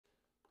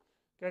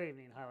Good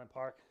evening, Highland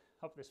Park.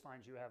 Hope this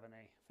finds you having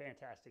a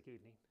fantastic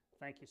evening.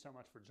 Thank you so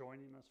much for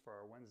joining us for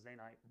our Wednesday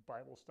night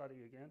Bible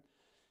study again.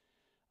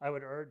 I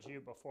would urge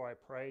you before I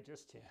pray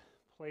just to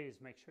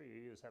please make sure you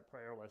use that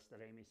prayer list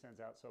that Amy sends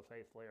out so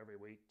faithfully every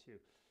week to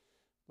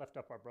lift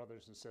up our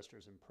brothers and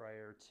sisters in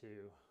prayer,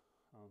 to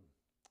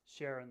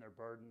share in their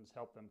burdens,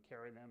 help them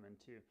carry them,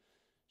 and to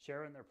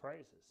share in their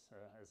praises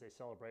as they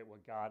celebrate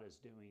what God is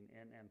doing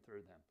in and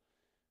through them.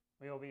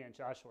 We will be in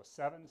Joshua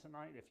 7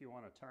 tonight. If you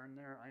want to turn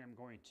there, I am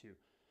going to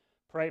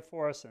pray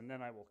for us, and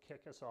then I will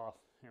kick us off,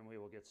 and we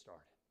will get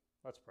started.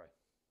 Let's pray.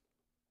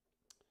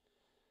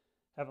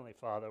 Heavenly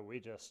Father, we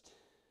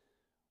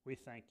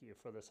thank you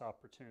for this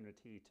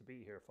opportunity to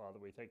be here, Father.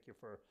 We thank you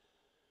for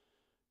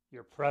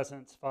your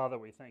presence, Father.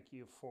 We thank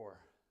you for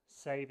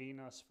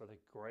saving us, for the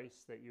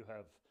grace that you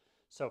have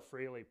so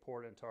freely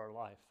poured into our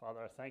life.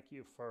 Father, I thank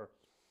you for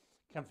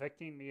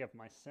convicting me of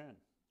my sin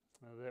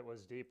that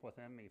was deep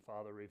within me,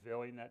 Father,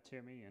 revealing that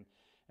to me and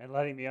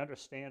letting me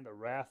understand the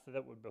wrath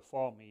that would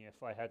befall me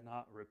if I had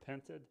not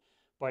repented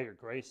by your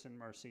grace and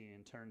mercy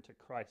and turned to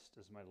Christ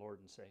as my Lord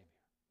and Savior.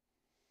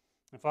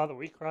 And Father,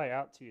 we cry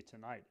out to you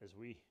tonight as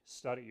we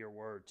study your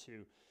word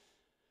to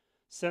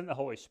send the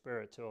Holy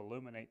Spirit to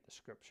illuminate the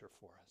scripture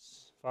for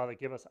us. Father,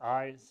 give us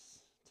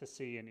eyes to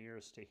see and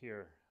ears to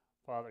hear.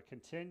 Father,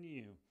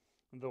 continue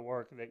the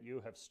work that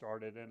you have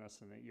started in us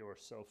and that you are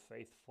so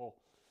faithful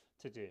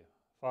to do.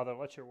 Father,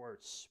 let your word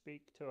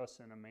speak to us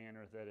in a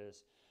manner that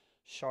is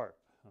sharp,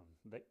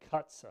 that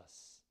cuts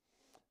us,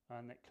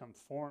 and that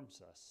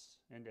conforms us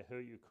into who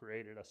you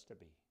created us to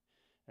be.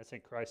 It's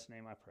in Christ's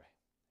name I pray.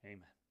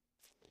 Amen.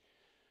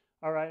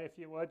 All right, if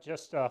you would,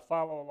 just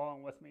follow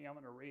along with me. I'm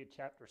going to read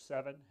chapter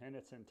 7 in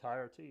its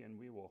entirety, and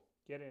we will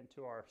get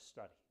into our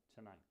study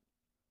tonight.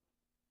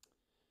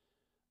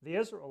 The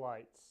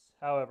Israelites,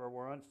 however,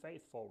 were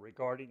unfaithful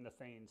regarding the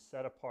things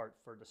set apart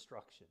for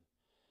destruction.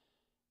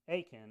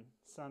 Achan,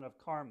 son of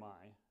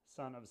Carmi,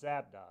 son of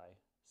Zabdi,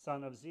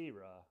 son of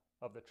Zerah,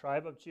 of the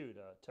tribe of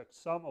Judah, took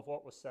some of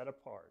what was set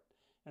apart,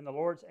 and the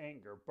Lord's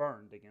anger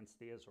burned against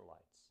the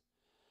Israelites.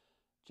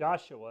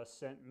 Joshua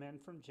sent men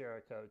from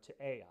Jericho to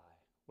Ai,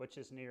 which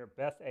is near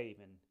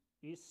Beth-aven,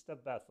 east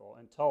of Bethel,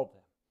 and told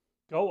them,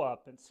 "Go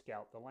up and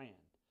scout the land."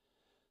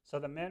 So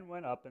the men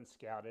went up and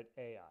scouted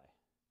Ai.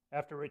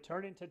 After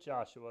returning to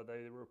Joshua,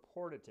 they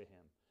reported to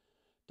him,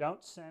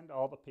 "Don't send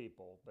all the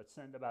people, but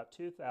send about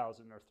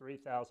 2,000 or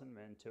 3,000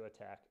 men to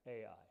attack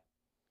Ai.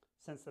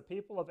 Since the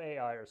people of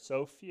Ai are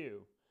so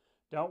few,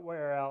 don't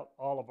wear out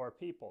all of our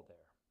people there."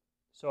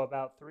 So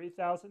about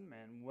 3,000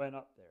 men went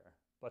up there,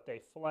 but they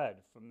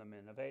fled from the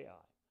men of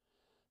Ai.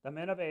 The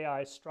men of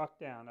Ai struck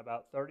down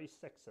about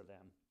 36 of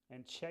them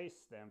and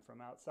chased them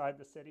from outside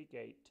the city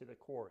gate to the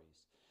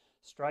quarries,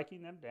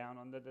 striking them down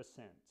on the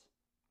descent.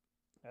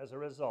 As a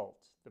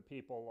result, the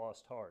people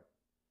lost heart.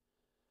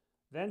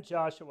 Then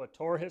Joshua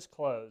tore his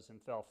clothes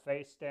and fell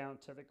face down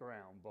to the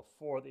ground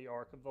before the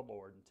ark of the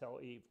Lord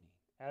until evening,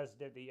 as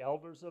did the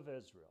elders of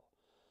Israel.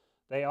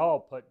 They all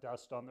put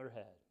dust on their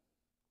head.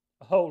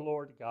 "O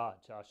Lord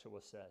God,"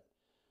 Joshua said,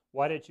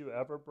 "why did you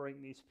ever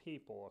bring these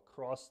people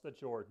across the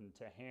Jordan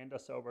to hand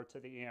us over to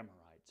the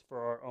Amorites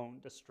for our own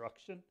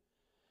destruction?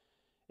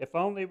 If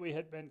only we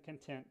had been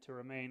content to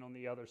remain on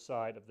the other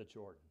side of the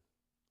Jordan.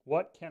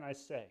 What can I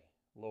say,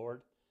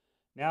 Lord?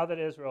 Now that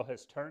Israel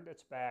has turned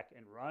its back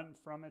and run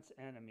from its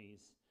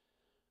enemies,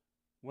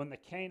 when the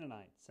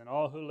Canaanites and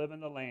all who live in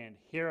the land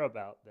hear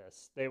about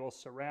this, they will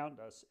surround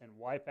us and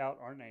wipe out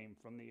our name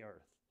from the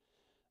earth.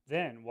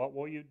 Then what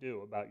will you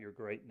do about your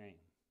great name?"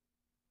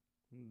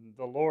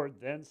 The Lord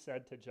then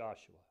said to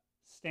Joshua,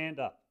 "Stand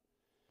up.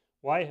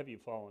 Why have you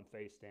fallen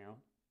face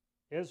down?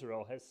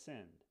 Israel has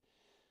sinned.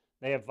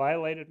 They have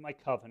violated my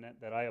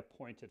covenant that I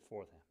appointed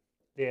for them.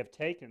 They have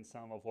taken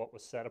some of what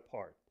was set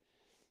apart.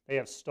 They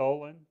have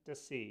stolen,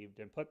 deceived,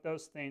 and put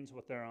those things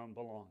with their own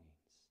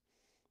belongings.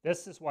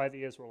 This is why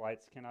the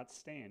Israelites cannot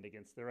stand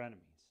against their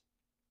enemies.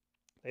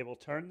 They will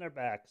turn their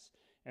backs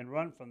and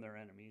run from their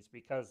enemies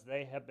because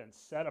they have been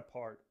set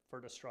apart for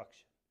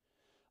destruction.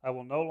 I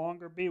will no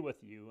longer be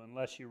with you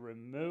unless you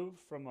remove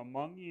from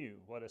among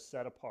you what is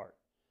set apart.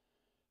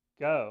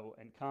 Go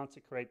and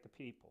consecrate the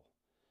people.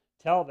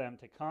 Tell them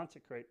to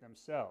consecrate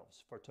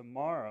themselves, for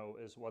tomorrow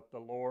is what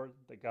the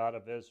Lord, the God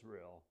of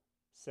Israel,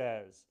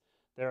 says.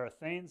 There are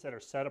things that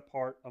are set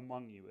apart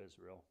among you,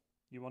 Israel.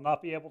 You will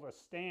not be able to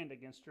stand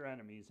against your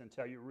enemies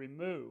until you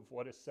remove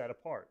what is set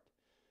apart.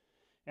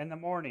 In the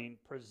morning,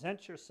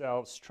 present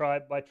yourselves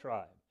tribe by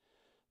tribe.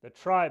 The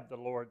tribe the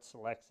Lord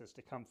selects is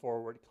to come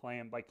forward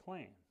clan by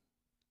clan.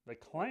 The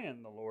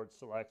clan the Lord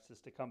selects is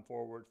to come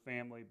forward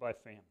family by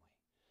family.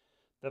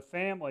 The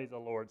family the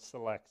Lord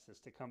selects is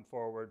to come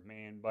forward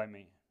man by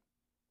man.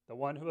 The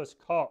one who is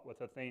caught with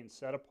a thing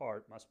set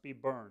apart must be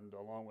burned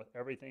along with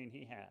everything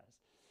he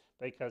has,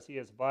 because he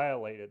has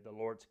violated the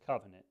Lord's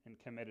covenant and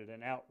committed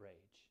an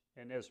outrage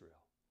in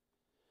Israel."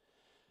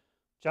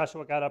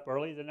 Joshua got up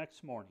early the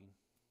next morning.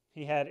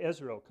 He had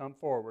Israel come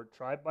forward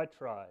tribe by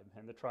tribe,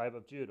 and the tribe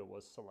of Judah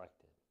was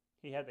selected.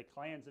 He had the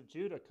clans of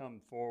Judah come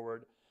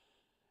forward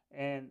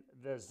and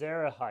the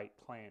Zerahite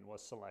clan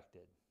was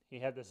selected. He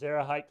had the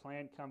Zerahite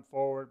clan come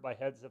forward by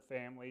heads of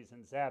families,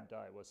 and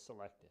Zabdi was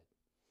selected.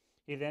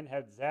 He then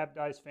had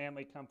Zabdi's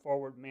family come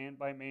forward man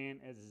by man,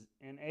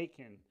 and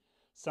Achan,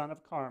 son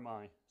of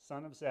Carmi,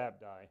 son of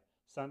Zabdi,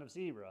 son of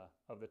Zerah,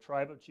 of the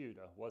tribe of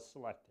Judah, was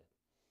selected.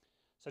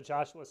 So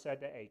Joshua said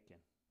to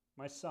Achan,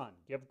 "My son,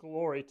 give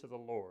glory to the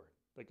Lord,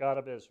 the God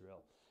of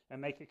Israel,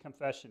 and make a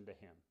confession to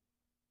him.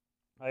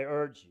 I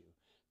urge you,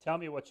 tell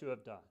me what you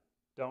have done.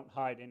 Don't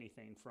hide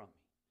anything from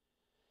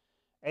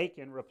me."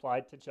 Achan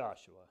replied to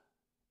Joshua,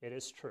 "It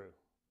is true.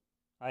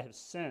 I have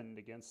sinned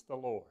against the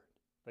Lord,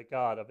 the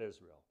God of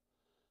Israel.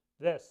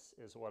 This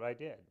is what I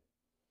did.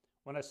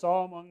 When I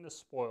saw among the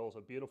spoils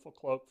a beautiful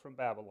cloak from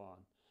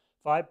Babylon,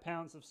 5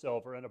 pounds of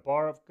silver, and a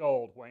bar of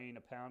gold weighing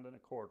 1.25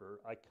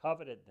 pounds, I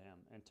coveted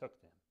them and took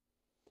them.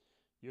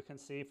 You can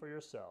see for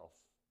yourself.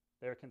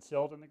 They are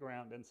concealed in the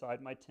ground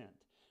inside my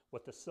tent,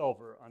 with the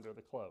silver under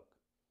the cloak."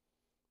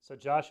 So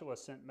Joshua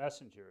sent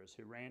messengers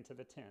who ran to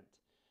the tent,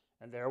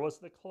 and there was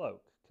the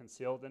cloak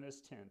concealed in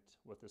his tent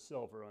with the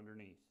silver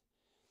underneath.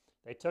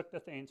 They took the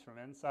things from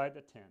inside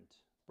the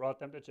tent, brought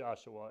them to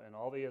Joshua and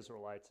all the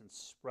Israelites, and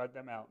spread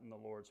them out in the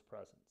Lord's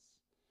presence.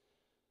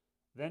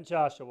 Then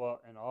Joshua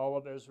and all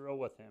of Israel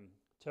with him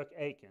took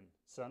Achan,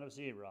 son of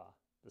Zerah,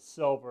 the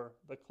silver,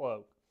 the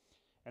cloak,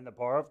 and the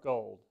bar of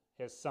gold,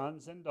 his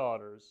sons and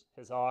daughters,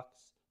 his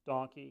ox,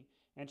 donkey,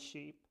 and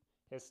sheep,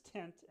 his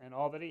tent, and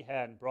all that he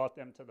had, and brought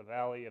them to the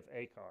valley of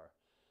Achor.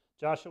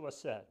 Joshua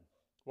said,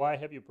 "Why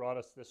have you brought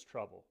us this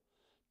trouble?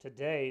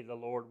 Today the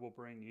Lord will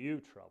bring you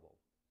trouble."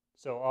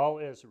 So all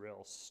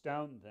Israel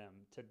stoned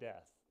them to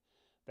death.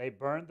 They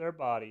burned their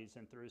bodies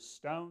and threw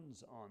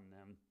stones on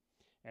them,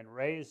 and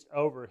raised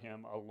over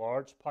him a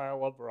large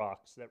pile of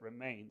rocks that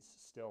remains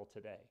still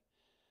today.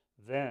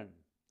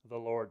 Then the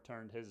Lord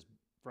turned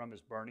from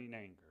his burning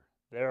anger.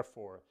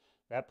 Therefore,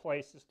 that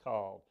place is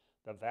called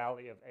the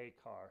Valley of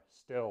Achor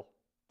still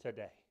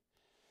today.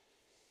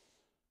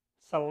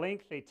 It's a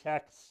lengthy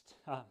text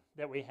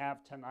that we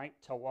have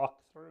tonight to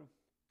walk through,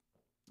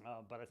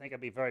 but I think it'd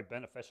be very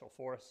beneficial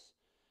for us.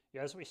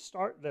 As we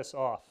start this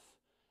off,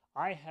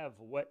 I have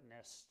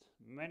witnessed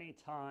many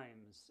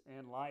times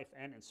in life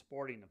and in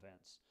sporting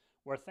events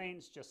where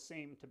things just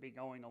seem to be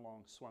going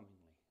along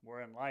swimmingly, where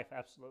in life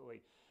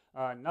absolutely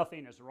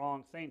nothing is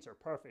wrong, things are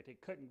perfect,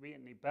 it couldn't be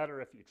any better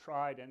if you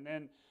tried, and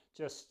then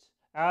just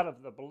out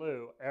of the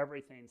blue,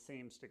 everything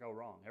seems to go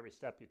wrong. Every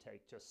step you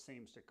take just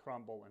seems to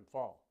crumble and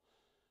fall.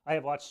 I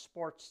have watched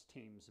sports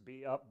teams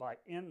be up by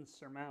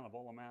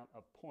insurmountable amount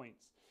of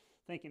points,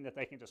 thinking that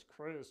they can just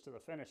cruise to the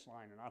finish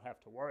line and not have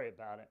to worry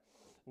about it.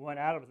 When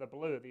out of the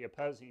blue, the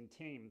opposing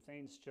team,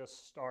 things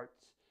just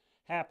start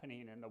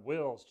happening and the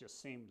wheels just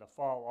seem to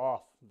fall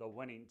off the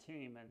winning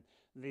team, and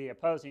the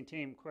opposing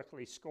team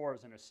quickly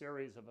scores in a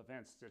series of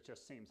events that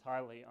just seems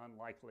highly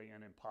unlikely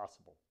and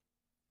impossible.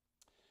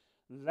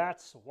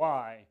 That's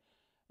why,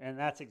 and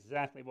that's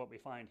exactly what we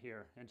find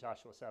here in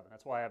Joshua 7.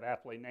 That's why I've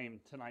aptly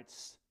named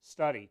tonight's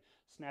study,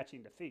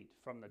 Snatching Defeat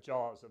from the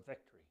Jaws of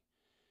Victory.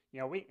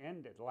 We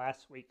ended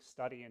last week's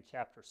study in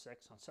chapter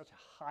 6 on such a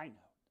high note.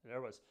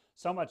 There was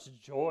so much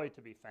joy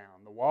to be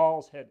found. The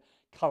walls had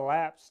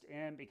collapsed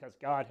in because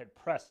God had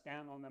pressed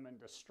down on them and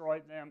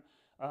destroyed them.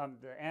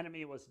 The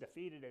enemy was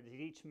defeated as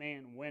each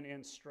man went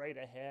in straight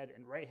ahead,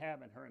 and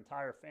Rahab and her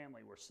entire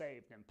family were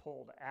saved and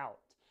pulled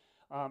out.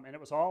 And it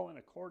was all in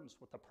accordance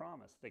with the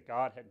promise that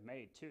God had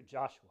made to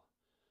Joshua.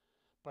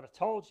 But I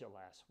told you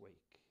last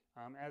week,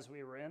 as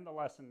we were in the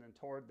lesson and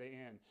toward the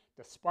end,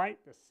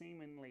 despite the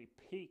seemingly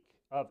peak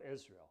of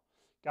Israel,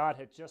 God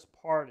had just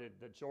parted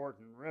the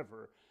Jordan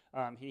River.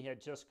 He had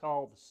just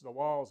called the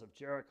walls of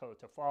Jericho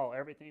to fall.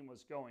 Everything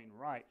was going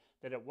right,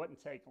 that it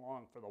wouldn't take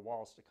long for the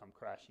walls to come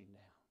crashing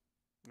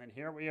down. And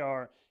here we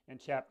are in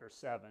chapter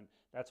 7.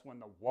 That's when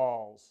the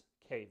walls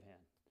cave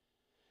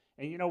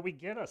in. And we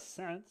get a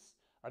sense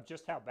of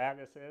just how bad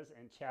this is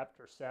in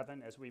chapter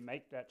 7 as we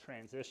make that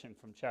transition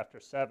from chapter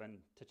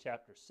 7 to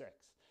chapter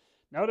 6.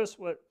 Notice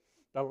what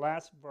the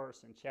last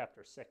verse in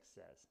chapter 6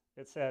 says.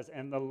 It says,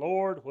 "And the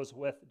Lord was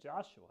with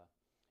Joshua,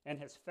 and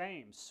his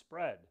fame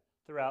spread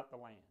throughout the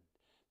land."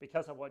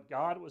 Because of what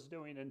God was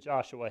doing in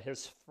Joshua,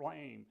 his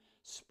fame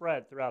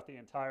spread throughout the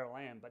entire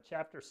land. But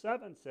chapter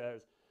 7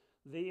 says,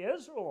 the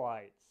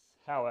Israelites,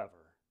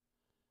 however,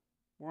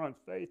 were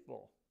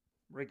unfaithful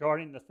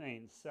regarding the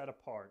things set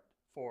apart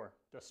for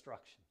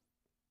destruction.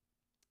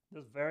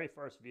 This very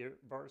first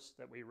verse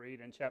that we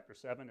read in chapter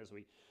 7 as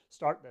we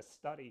start this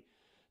study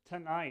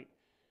tonight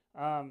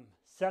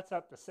sets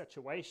up the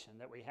situation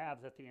that we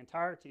have, that the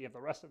entirety of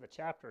the rest of the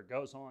chapter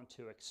goes on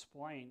to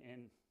explain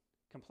in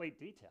complete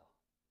detail.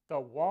 The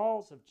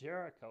walls of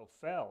Jericho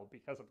fell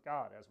because of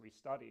God, as we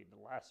studied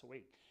last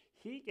week.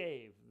 He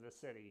gave the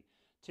city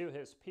to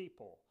his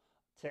people,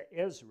 to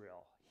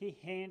Israel. He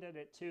handed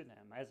it to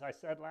them. As I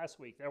said last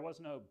week, there was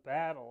no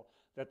battle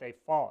that they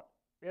fought.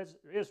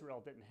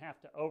 Israel didn't have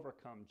to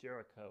overcome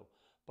Jericho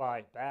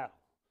by battle.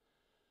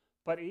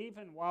 But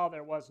even while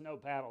there was no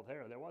battle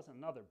there was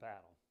another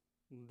battle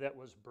that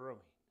was brewing.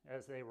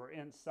 as they were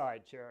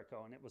inside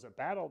Jericho. And it was a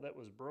battle that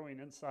was brewing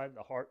inside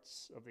the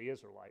hearts of the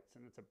Israelites.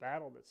 And it's a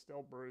battle that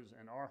still brews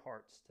in our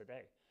hearts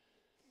today.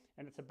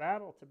 And it's a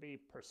battle to be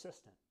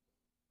persistent.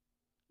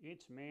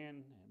 Each man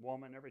and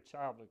woman, every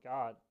child of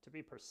God, to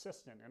be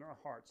persistent in our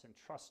hearts and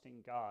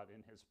trusting God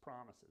in his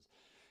promises.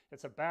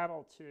 It's a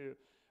battle to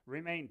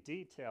remain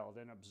detailed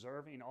in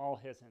observing all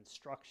his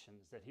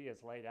instructions that he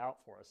has laid out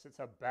for us. It's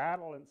a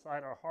battle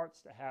inside our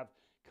hearts to have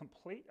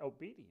complete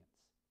obedience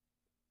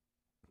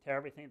to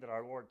everything that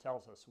our Lord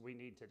tells us we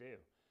need to do.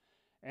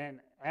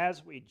 And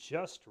as we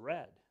just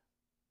read,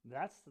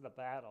 that's the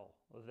battle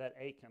that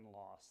Achan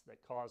lost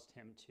that caused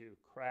him to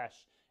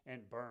crash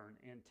and burn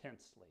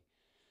intensely.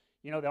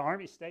 You know, the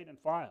army stayed in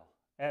file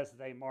as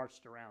they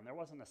marched around. There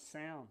wasn't a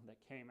sound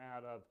that came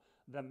out of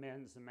the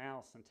men's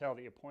mouths until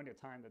the appointed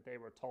time that they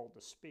were told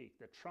to speak.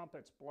 The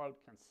trumpets blowed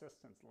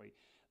consistently.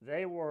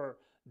 They were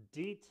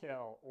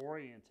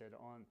detail-oriented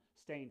on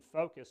staying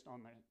focused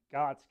on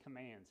God's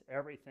commands,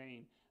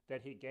 everything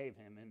that he gave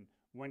him. And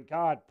when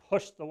God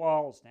pushed the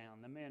walls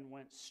down, the men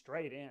went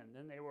straight in.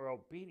 Then they were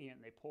obedient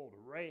and they pulled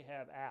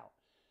Rahab out.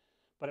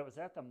 But it was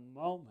at the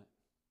moment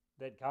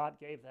that God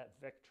gave that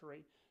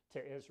victory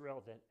to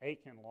Israel that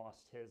Achan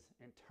lost his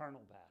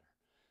internal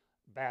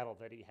battle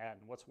that he had.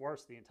 And what's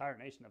worse, the entire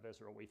nation of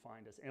Israel, we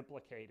find, is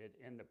implicated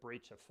in the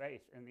breach of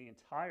faith. And the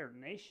entire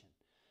nation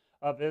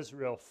of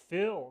Israel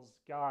feels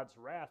God's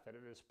wrath that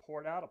it is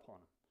poured out upon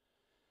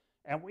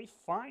them. And we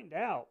find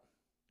out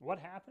what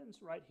happens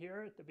right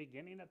here at the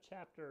beginning of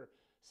chapter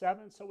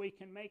 7 so we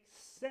can make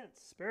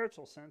sense,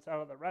 spiritual sense, out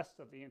of the rest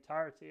of the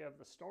entirety of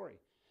the story.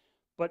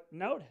 But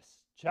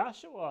notice,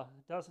 Joshua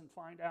doesn't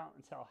find out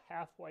until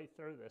halfway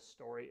through this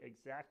story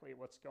exactly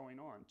what's going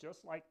on,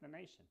 just like the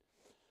nation.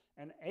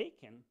 And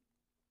Achan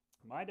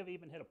might have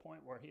even hit a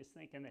point where he's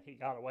thinking that he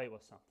got away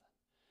with something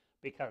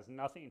because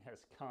nothing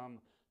has come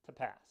to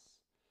pass.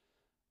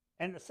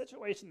 And the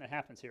situation that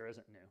happens here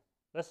isn't new.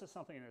 This is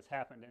something that's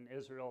happened in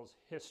Israel's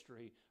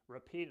history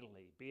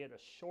repeatedly, be it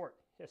a short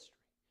history.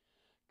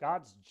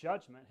 God's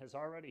judgment has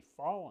already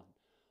fallen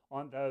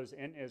on those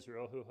in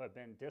Israel who have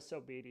been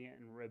disobedient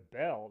and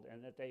rebelled,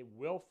 and that they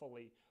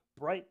willfully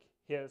break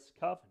his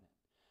covenant.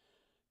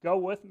 Go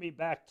with me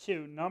back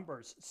to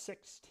Numbers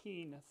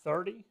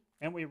 16:30,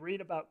 and we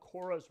read about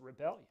Korah's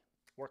rebellion,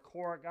 where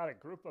Korah got a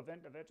group of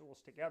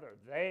individuals together.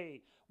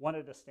 They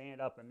wanted to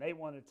stand up, and they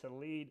wanted to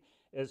lead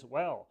as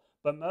well.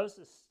 But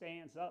Moses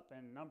stands up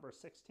in Numbers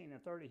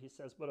 16:30. He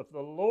says, "But if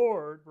the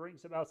Lord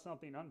brings about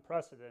something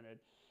unprecedented,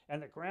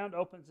 and the ground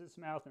opens its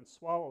mouth and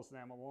swallows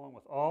them along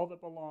with all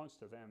that belongs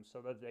to them,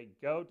 so that they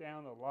go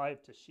down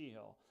alive to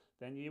Sheol,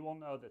 then ye will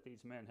know that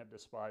these men have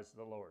despised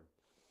the Lord."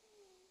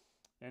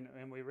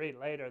 And we read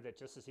later that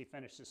just as he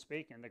finishes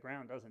speaking, the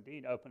ground does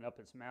indeed open up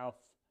its mouth,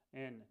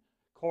 and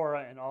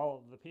Korah and all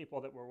of the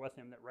people that were with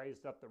him that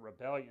raised up the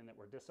rebellion, that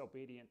were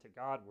disobedient to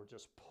God, were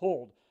just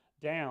pulled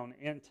down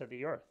into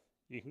the earth.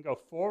 You can go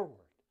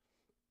forward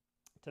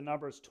to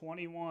Numbers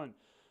 21,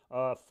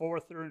 4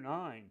 through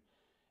 9,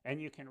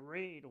 and you can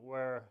read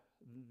where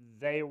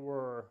they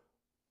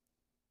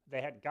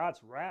had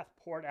God's wrath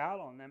poured out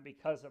on them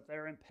because of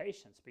their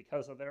impatience,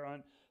 because of their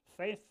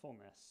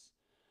unfaithfulness.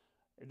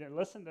 And then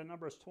listen to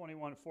Numbers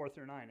 21, 4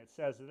 through 9. It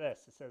says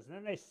this. It says,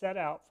 "Then they set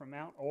out from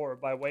Mount Or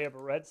by way of a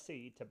Red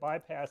Sea to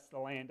bypass the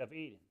land of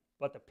Edom.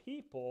 But the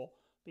people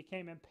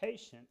became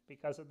impatient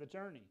because of the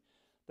journey.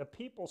 The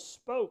people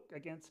spoke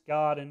against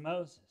God and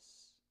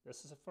Moses."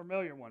 This is a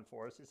familiar one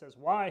for us. He says,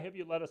 "Why have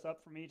you led us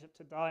up from Egypt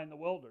to die in the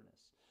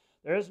wilderness?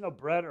 There is no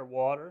bread or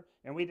water,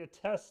 and we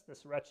detest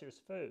this wretch's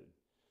food."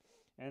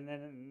 And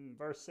then in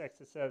verse 6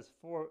 it says,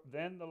 "For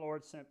then the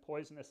Lord sent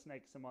poisonous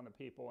snakes among the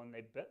people, and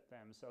they bit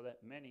them so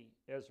that many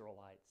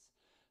Israelites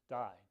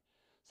died."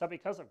 So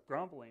because of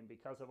grumbling,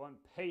 because of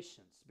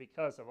impatience,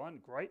 because of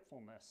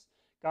ungratefulness,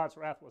 God's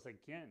wrath was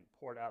again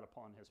poured out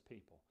upon his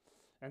people.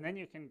 And then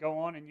you can go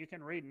on and you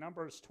can read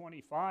Numbers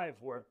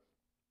 25, where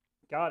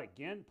God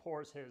again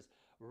pours his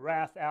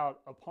wrath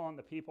out upon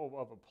the people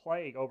of a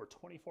plague. Over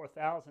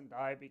 24,000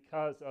 died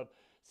because of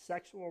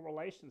sexual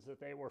relations that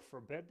they were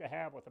forbid to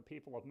have with the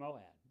people of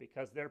Moab,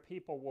 because their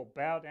people will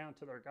bow down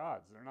to their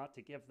gods. They're not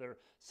to give their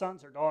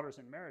sons or daughters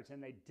in marriage,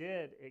 and they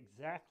did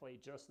exactly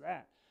just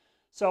that.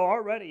 So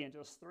already in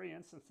just 3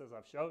 instances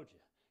I've showed you,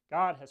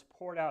 God has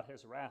poured out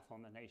his wrath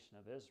on the nation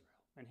of Israel.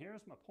 And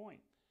here's my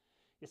point.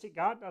 You see,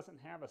 God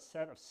doesn't have a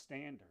set of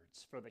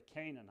standards for the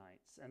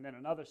Canaanites and then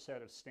another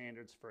set of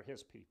standards for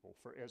his people,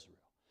 for Israel.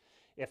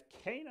 If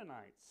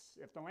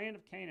the land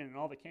of Canaan and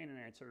all the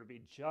Canaanites are to be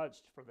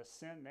judged for the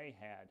sin they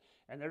had,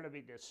 and they're to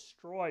be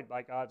destroyed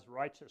by God's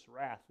righteous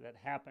wrath that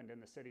happened in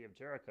the city of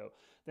Jericho,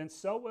 then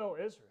so will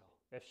Israel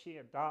if she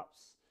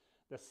adopts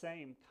the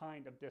same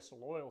kind of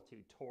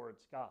disloyalty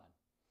towards God.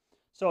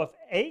 So if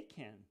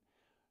Achan,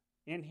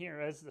 in here,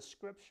 as the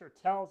scripture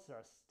tells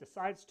us,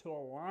 decides to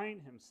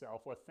align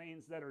himself with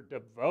things that are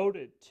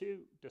devoted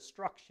to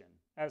destruction,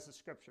 as the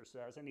scripture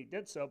says, and he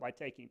did so by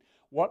taking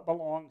what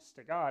belongs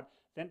to God,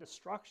 then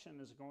destruction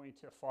is going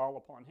to fall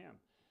upon him.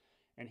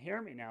 And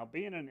hear me now,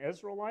 being an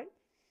Israelite,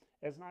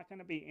 is not going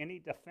to be any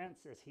defense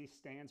as he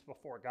stands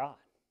before God.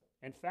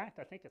 In fact,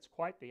 I think it's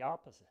quite the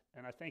opposite,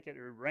 and I think it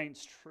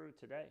remains true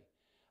today.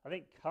 I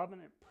think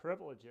covenant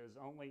privileges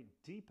only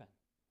deepen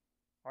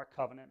our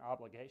covenant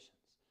obligations.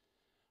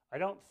 I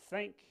don't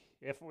think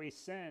if we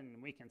sin,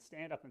 we can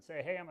stand up and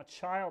say, hey, I'm a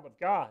child of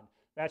God.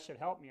 That should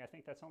help me. I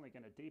think that's only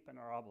going to deepen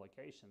our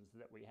obligations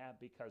that we have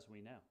because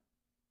we know.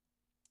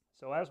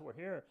 So as we're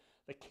here,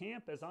 the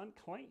camp is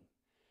unclean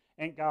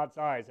in God's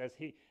eyes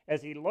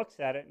as he looks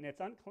at it, and it's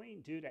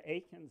unclean due to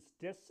Achan's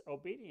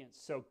disobedience.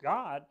 So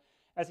God,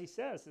 as he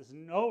says, is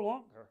no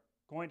longer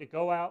going to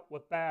go out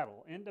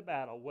into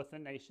battle with the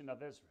nation of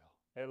Israel,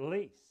 at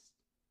least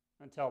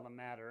until the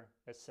matter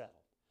is settled.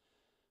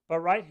 But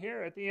right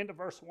here at the end of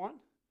verse 1,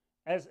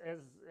 as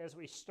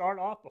we start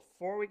off,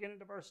 before we get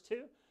into verse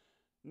 2,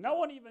 no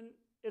one even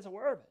is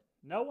aware of it.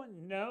 No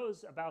one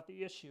knows about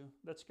the issue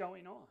that's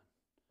going on.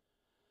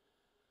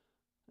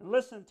 And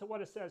listen to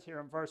what it says here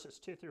in verses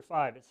 2 through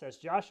 5. It says,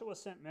 Joshua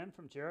sent men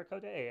from Jericho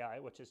to Ai,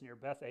 which is near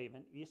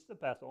Beth-aven, east of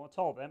Bethel, and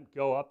told them,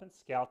 go up and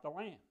scout the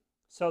land.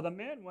 So the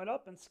men went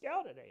up and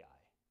scouted Ai.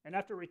 And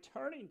after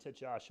returning to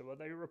Joshua,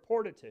 they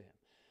reported to him,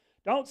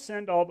 don't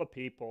send all the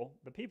people.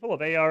 The people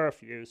of Ai are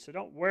few, so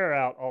don't wear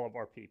out all of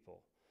our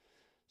people.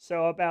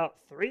 So about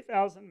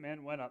 3,000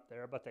 men went up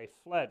there, but they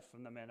fled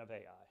from the men of Ai.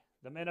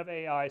 The men of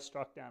Ai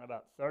struck down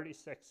about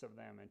 36 of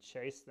them and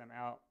chased them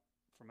out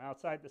from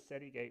outside the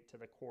city gate to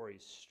the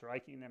quarries,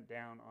 striking them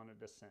down on a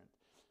descent.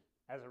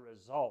 As a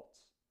result,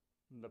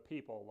 the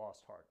people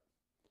lost heart.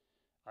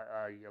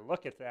 You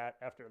look at that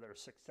after their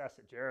success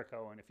at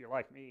Jericho, and if you're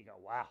like me, you go,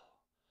 wow.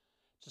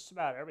 Just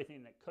about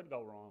everything that could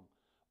go wrong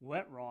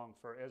went wrong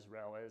for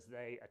Israel as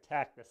they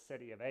attacked the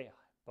city of Ai.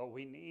 But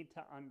we need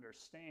to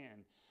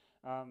understand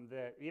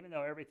that even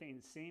though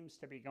everything seems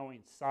to be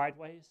going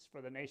sideways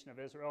for the nation of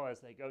Israel as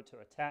they go to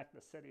attack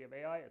the city of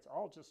Ai, it's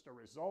all just a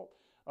result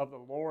of the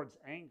Lord's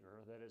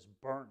anger that is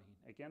burning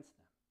against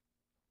them.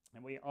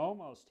 And we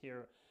almost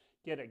here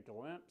get a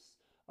glimpse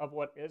of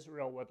what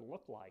Israel would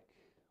look like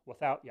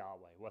without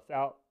Yahweh,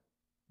 without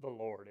the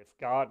Lord, if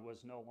God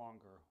was no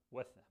longer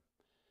with them.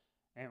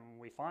 And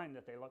we find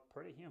that they look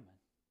pretty human,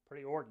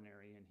 pretty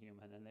ordinary and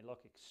human, and they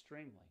look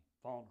extremely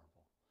vulnerable.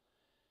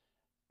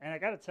 And I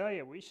got to tell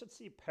you, we should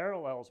see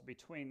parallels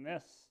between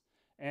this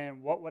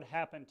and what would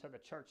happen to the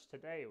church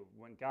today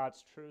when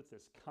God's truth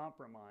is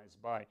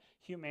compromised by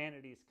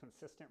humanity's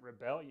consistent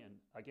rebellion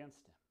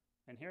against him.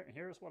 And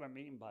here's what I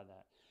mean by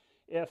that.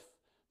 If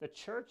the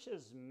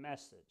church's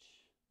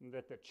message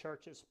that the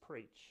churches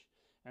preach,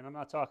 and I'm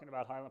not talking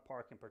about Highland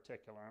Park in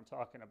particular, I'm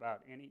talking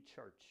about any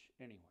church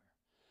anywhere.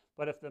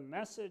 But if the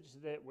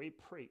message that we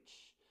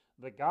preach,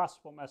 the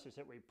gospel message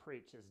that we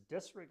preach, is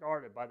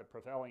disregarded by the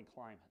prevailing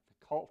climate,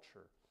 the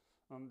culture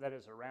that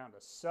is around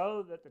us,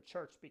 so that the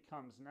church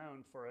becomes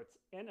known for its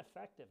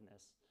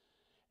ineffectiveness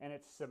and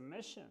its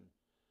submission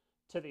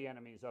to the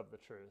enemies of the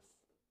truth,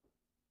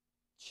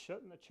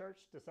 shouldn't the church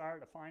desire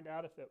to find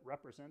out if it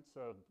represents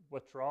a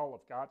withdrawal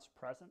of God's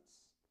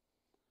presence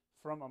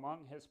from among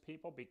his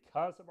people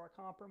because of our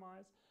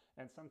compromise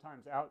and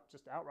sometimes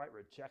just outright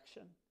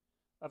rejection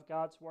of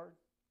God's word?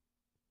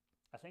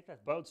 I think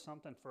that bodes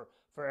something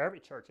for every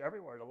church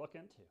everywhere to look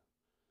into.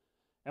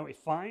 And we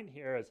find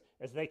here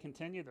as they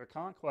continue their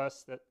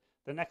conquest that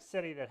the next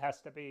city that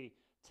has to be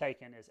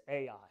taken is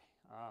Ai.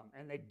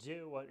 And they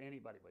do what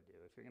anybody would do.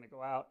 If you're going to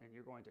go out and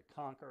you're going to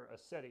conquer a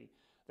city,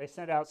 they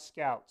send out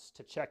scouts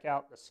to check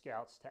out the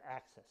scouts to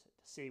access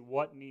it, to see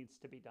what needs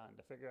to be done,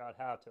 to figure out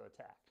how to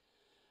attack.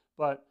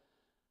 But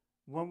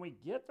when we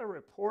get the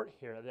report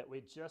here that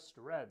we just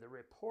read, the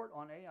report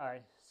on Ai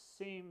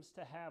seems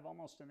to have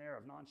almost an air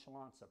of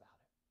nonchalance about it.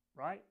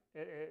 Right?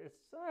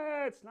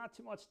 It's not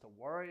too much to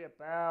worry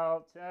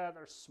about.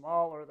 They're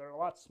smaller. They're a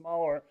lot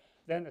smaller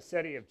than the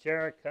city of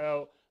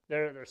Jericho.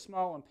 They're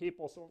small in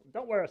people, so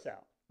don't wear us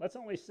out. Let's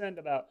only send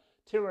about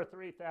 2,000 or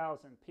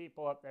 3,000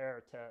 people up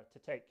there to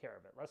take care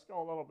of it. Let's go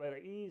a little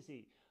bit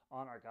easy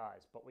on our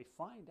guys. But we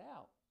find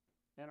out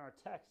in our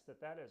text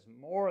that is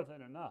more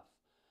than enough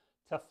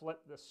to flip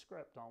the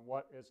script on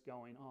what is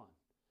going on.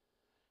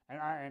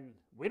 And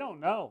we don't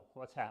know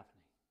what's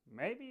happening.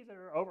 Maybe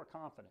they're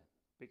overconfident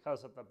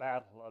because of the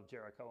battle of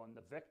Jericho and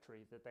the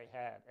victory that they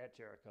had at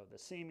Jericho, the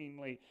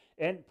seemingly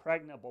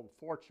impregnable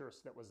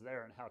fortress that was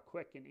there and how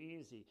quick and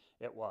easy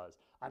it was.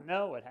 I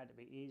know it had to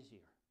be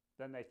easier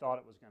than they thought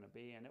it was going to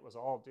be, and it was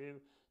all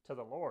due to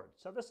the Lord.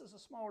 So this is a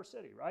smaller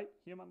city, right?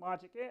 Human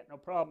logic, no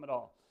problem at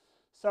all.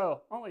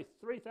 So only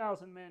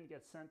 3,000 men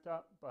get sent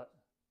up, but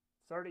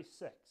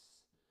 36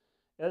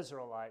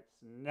 Israelites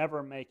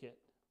never make it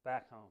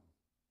back home.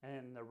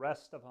 And the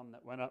rest of them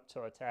that went up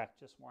to attack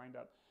just wind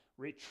up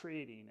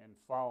retreating and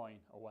falling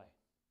away.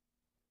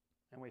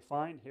 And we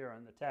find here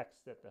in the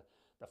text that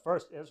the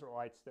first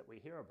Israelites that we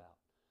hear about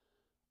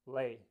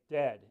lay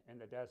dead in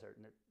the desert.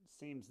 And it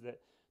seems that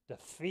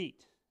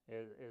defeat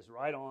is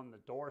right on the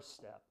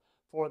doorstep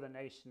for the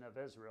nation of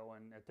Israel.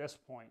 And at this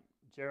point,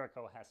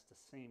 Jericho has to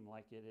seem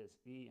like it is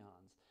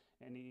eons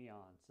and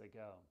eons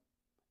ago.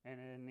 And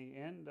in the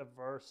end of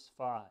verse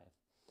 5,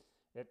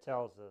 it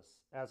tells us,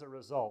 as a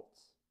result,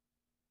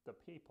 the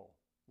people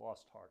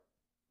lost heart.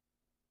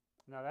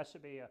 Now that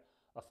should be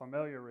a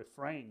familiar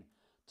refrain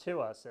to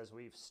us as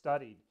we've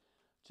studied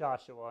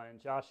Joshua. In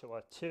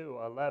Joshua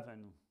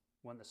 2:11,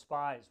 when the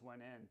spies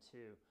went in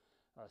to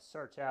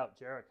search out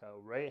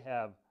Jericho,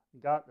 Rahab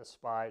got the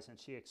spies, and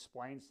she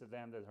explains to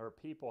them that her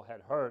people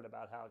had heard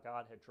about how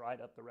God had dried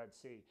up the Red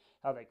Sea,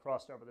 how they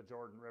crossed over the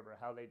Jordan River,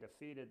 how they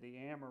defeated the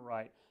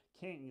Amorite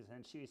kings.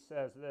 And she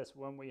says this,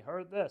 when we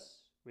heard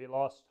this, we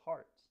lost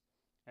heart,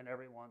 and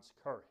everyone's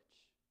courage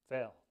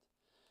failed.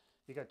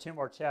 You got 2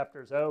 more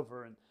chapters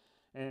over,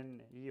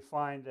 and you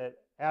find that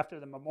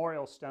after the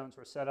memorial stones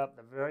were set up,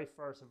 the very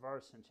first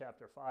verse in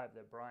chapter 5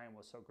 that Brian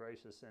was so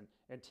gracious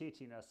in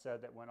teaching us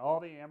said that when all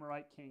the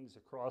Amorite kings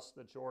across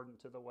the Jordan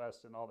to the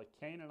west and all the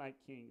Canaanite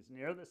kings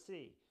near the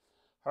sea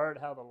heard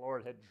how the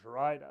Lord had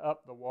dried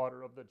up the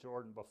water of the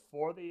Jordan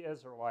before the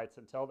Israelites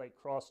until they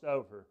crossed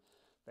over,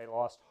 they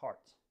lost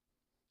heart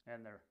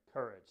and their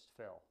courage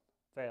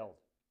failed.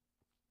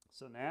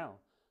 So now,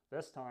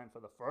 this time,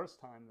 for the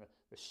first time,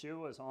 the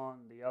shoe is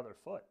on the other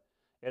foot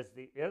as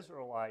the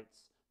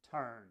Israelites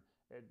turn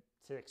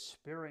to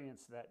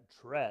experience that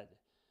dread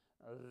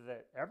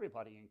that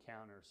everybody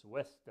encounters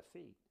with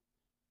defeat.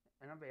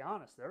 And I'll be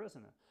honest, there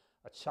isn't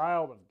a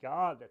child of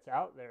God that's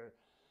out there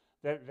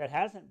that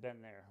hasn't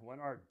been there.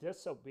 When our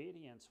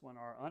disobedience, when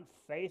our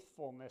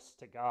unfaithfulness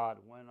to God,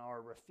 when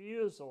our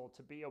refusal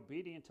to be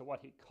obedient to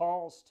what He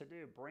calls to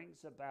do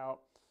brings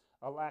about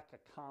a lack of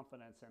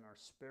confidence in our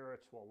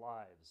spiritual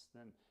lives,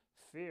 then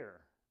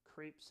fear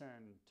creeps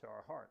into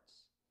our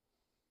hearts.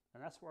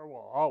 And that's where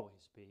we'll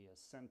always be as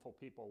sinful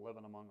people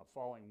living among a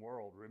falling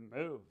world,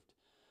 removed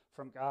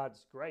from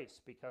God's grace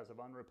because of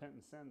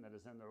unrepentant sin that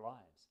is in their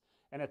lives.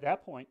 And at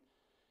that point,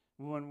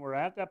 when we're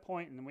at that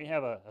point and we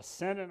have a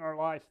sin in our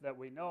life that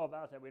we know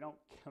about, that we don't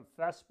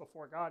confess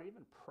before God,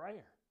 even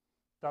prayer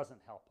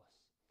doesn't help us.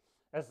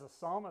 As the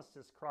psalmist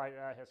has cried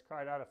out,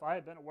 if I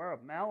had been aware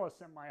of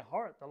malice in my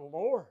heart, the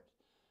Lord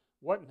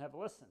wouldn't have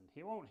listened.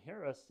 He won't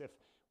hear us if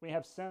we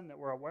have sin that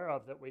we're aware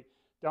of, that we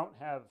don't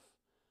have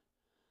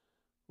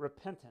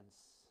repentance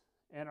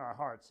in our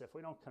hearts, if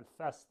we don't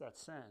confess that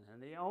sin.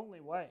 And the only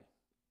way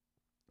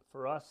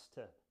for us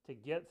to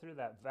get through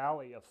that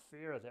valley of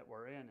fear that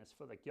we're in is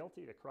for the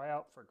guilty to cry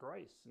out for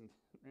grace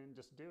and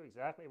just do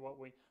exactly what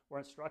we were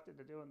instructed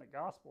to do in the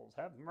Gospels.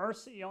 Have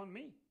mercy on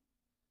me,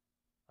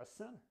 a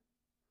sinner.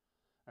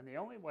 And the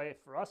only way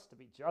for us to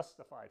be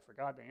justified, for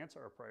God to answer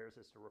our prayers,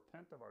 is to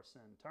repent of our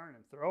sin, turn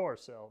and throw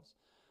ourselves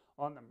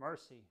on the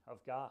mercy of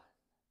God.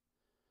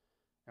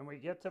 And we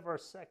get to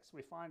verse 6,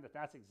 we find that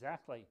that's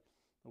exactly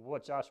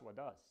what Joshua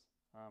does.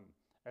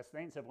 As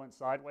things have went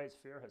sideways,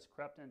 fear has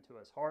crept into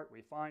his heart.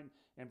 We find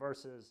in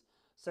verses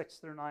 6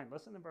 through 9,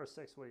 listen to verse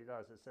 6 what he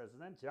does. It says,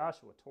 then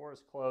Joshua tore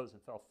his clothes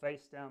and fell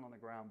face down on the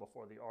ground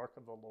before the ark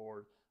of the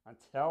Lord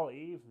until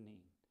evening,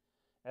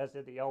 as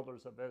did the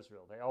elders of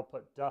Israel. They all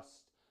put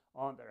dust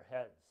on their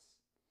heads.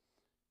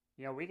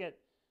 You know, we get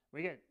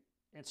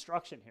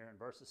instruction here in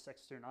verses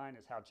 6 through 9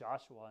 is how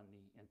Joshua and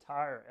the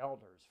entire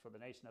elders for the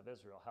nation of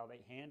Israel, how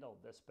they handled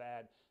this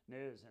bad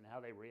news and how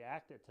they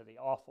reacted to the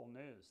awful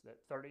news that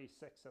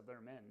 36 of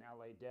their men now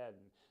lay dead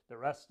and the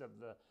rest of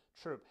the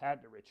troop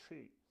had to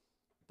retreat.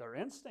 Their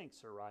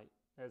instincts are right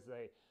as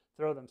they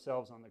throw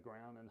themselves on the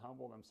ground and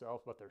humble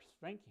themselves, but their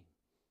thinking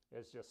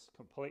is just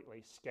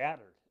completely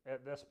scattered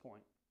at this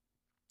point.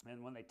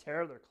 And when they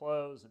tear their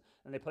clothes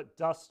and they put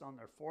dust on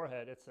their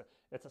forehead,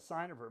 it's a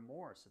sign of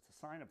remorse. It's a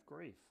sign of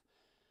grief.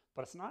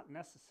 But it's not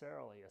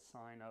necessarily a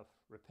sign of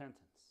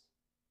repentance.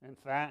 In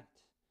fact,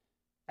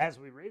 as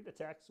we read the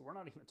text, we're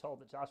not even told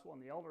that Joshua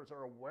and the elders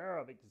are aware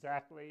of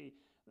exactly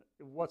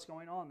what's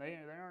going on. They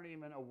aren't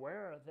even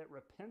aware that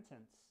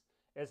repentance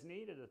is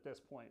needed at this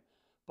point.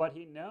 But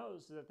he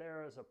knows that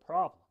there is a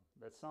problem,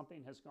 that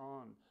something has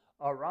gone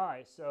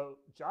awry. So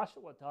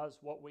Joshua does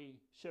what we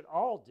should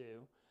all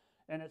do.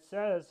 And it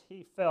says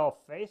he fell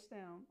face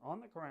down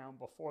on the ground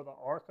before the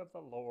ark of the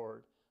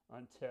Lord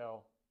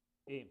until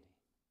evening.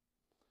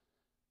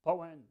 But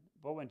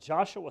when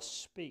Joshua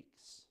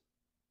speaks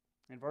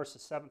in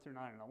verses 7 through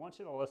 9, and I want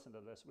you to listen to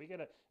this, we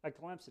get a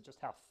glimpse of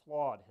just how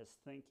flawed his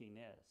thinking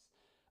is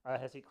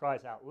as he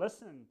cries out.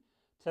 Listen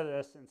to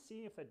this and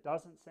see if it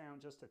doesn't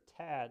sound just a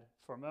tad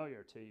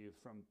familiar to you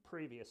from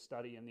previous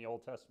study in the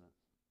Old Testament.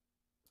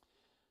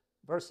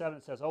 Verse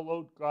 7 says, O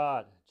Lord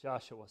God,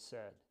 Joshua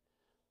said,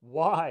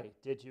 why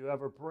did you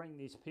ever bring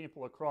these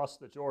people across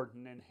the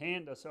Jordan and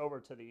hand us over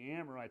to the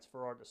Amorites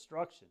for our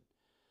destruction?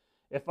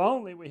 If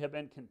only we had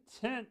been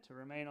content to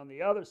remain on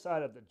the other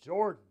side of the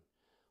Jordan.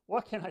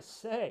 What can I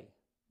say?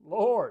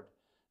 Lord,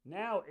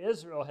 now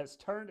Israel has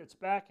turned its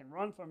back and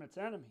run from its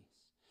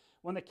enemies.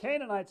 When the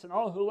Canaanites and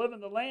all who live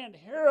in the land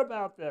hear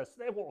about this,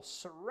 they will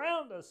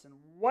surround us and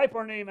wipe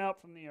our name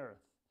out from the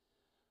earth.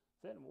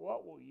 Then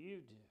what will you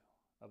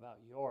do about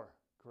your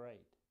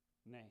great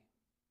name?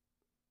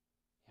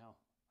 You know,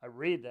 I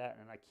read that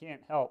and I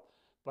can't help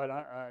but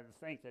I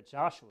think that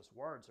Joshua's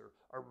words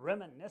are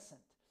reminiscent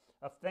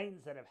of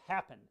things that have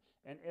happened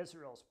in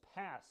Israel's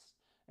past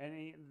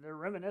And they're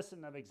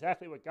reminiscent of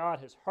exactly what God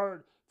has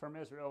heard from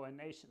Israel in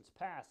nations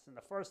past. And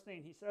the first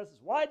thing he says is,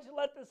 why did you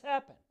let this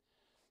happen?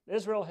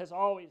 Israel has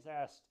always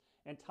asked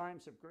in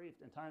times of grief,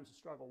 in times of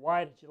struggle,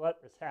 why did you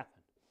let this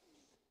happen?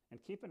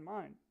 And keep in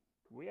mind,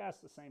 we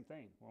ask the same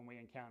thing when we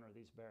encounter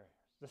these barriers.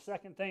 The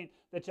second thing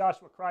that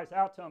Joshua cries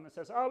out to him and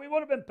says, oh, we would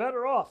have been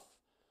better off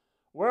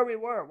where we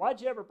were.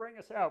 Why'd you ever bring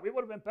us out? We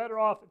would have been better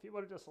off if you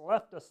would have just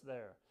left us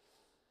there.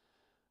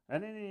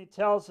 And then he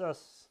tells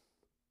us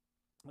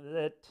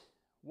that,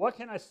 what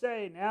can I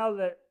say now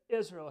that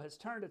Israel has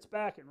turned its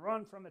back and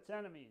run from its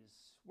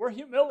enemies? We're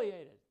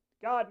humiliated.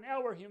 God,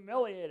 now we're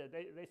humiliated.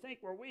 They think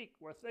we're weak.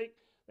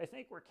 They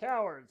think we're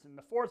cowards. And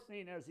the fourth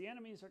thing is the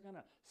enemies are going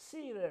to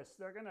see this.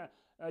 They're going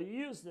to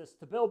use this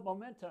to build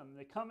momentum.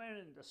 They come in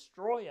and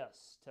destroy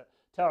us,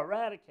 to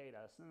eradicate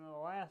us. And the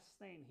last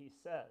thing he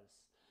says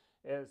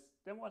is,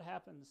 then what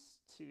happens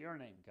to your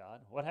name, God?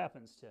 What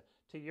happens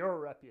to your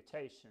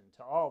reputation,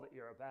 to all that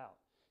you're about?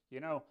 You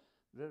know,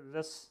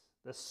 this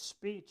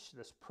speech,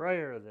 this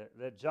prayer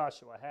that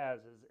Joshua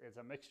has is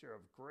a mixture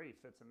of grief.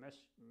 It's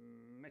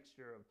a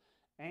mixture of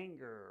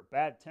anger,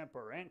 bad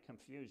temper, and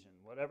confusion,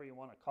 whatever you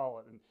want to call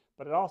it.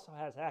 But it also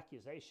has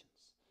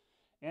accusations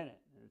in it.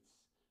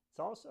 It's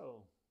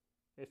also,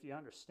 if you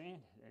understand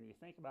it and you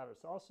think about it,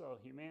 it's also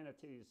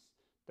humanity's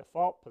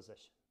default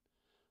position.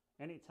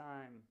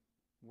 Anytime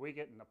we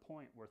get in the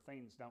point where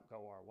things don't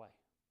go our way,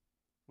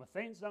 when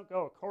things don't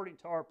go according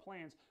to our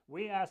plans,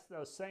 we ask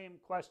those same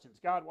questions.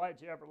 God, why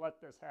did you ever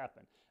let this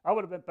happen? I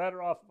would have been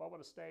better off if I would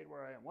have stayed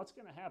where I am. What's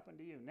going to happen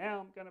to you? Now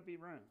I'm going to be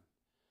ruined.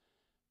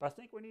 But I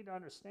think we need to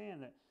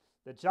understand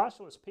that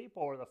Joshua's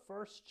people are the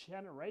first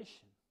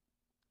generation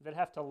that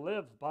have to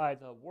live by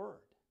the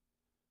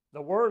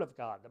Word of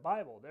God, the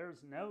Bible.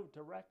 There's no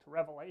direct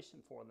revelation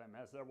for them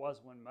as there was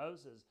when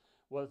Moses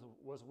was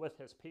with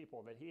his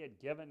people that he had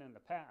given in the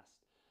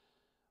past.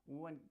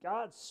 When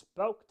God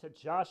spoke to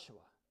Joshua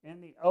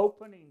in the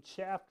opening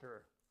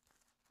chapter,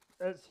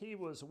 as he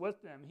was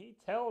with them, he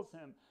tells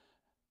him,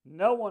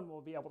 no one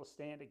will be able to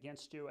stand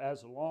against you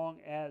as long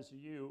as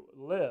you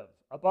live.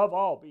 Above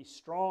all, be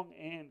strong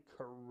and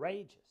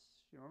courageous.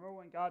 You remember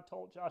when God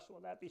told Joshua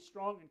that? Be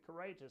strong and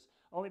courageous.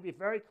 Only be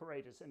very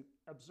courageous and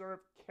observe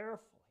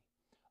carefully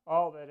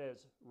all that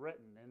is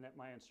written and that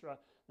my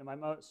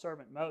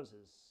servant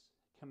Moses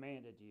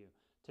commanded you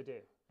to do.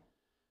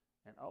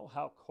 And oh,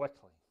 how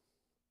quickly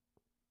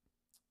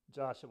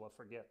Joshua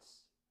forgets.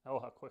 Oh,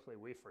 how quickly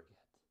we forget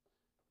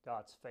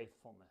God's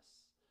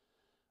faithfulness.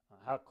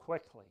 How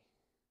quickly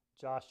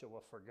Joshua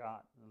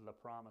forgot the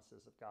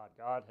promises of God.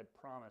 God had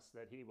promised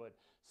that he would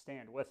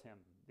stand with him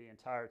the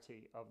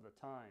entirety of the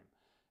time.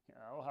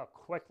 Oh, how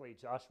quickly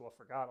Joshua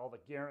forgot all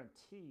the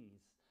guarantees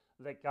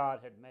that God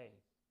had made.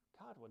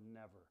 God would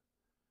never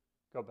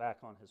go back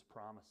on his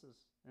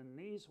promises. And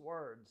these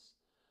words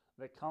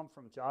that come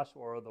from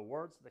Joshua are the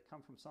words that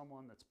come from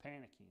someone that's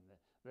panicking,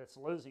 that's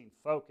losing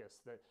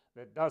focus,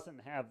 that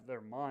doesn't have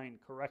their mind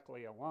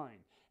correctly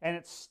aligned. And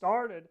it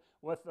started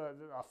with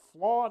a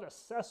flawed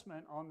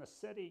assessment on the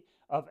city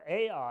of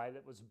Ai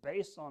that was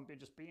based on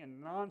just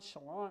being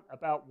nonchalant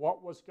about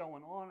what was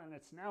going on, and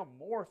it's now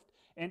morphed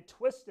and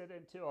twisted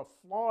into a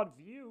flawed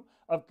view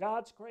of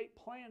God's great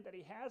plan that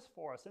he has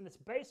for us. And it's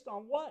based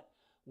on what?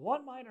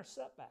 One minor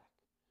setback.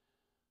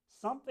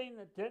 Something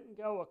that didn't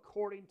go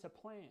according to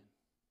plan.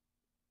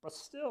 But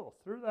still,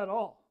 through that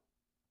all,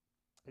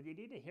 and you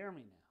need to hear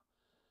me now,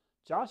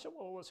 Joshua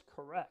was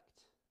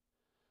correct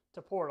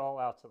to pour it all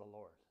out to the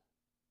Lord.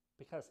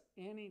 Because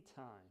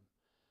anytime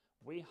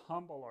we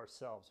humble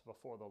ourselves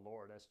before the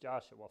Lord, as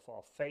Joshua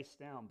fall face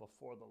down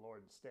before the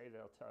Lord and stay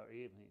there till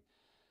evening,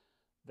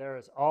 there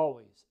is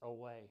always a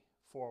way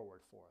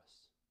forward for us,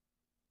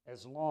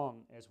 as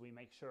long as we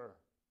make sure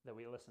that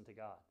we listen to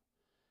God.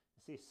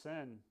 You see,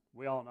 sin,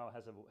 we all know,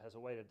 has a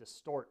way to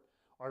distort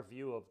our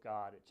view of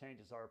God. It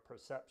changes our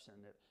perception.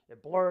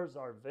 It blurs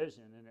our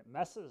vision, and it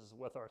messes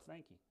with our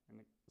thinking.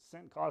 And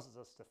sin causes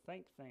us to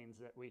think things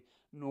that we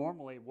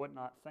normally would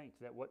not think,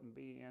 that wouldn't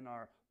be in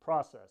our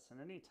process. And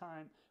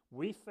anytime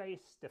we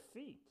face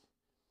defeat,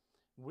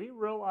 we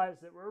realize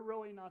that we're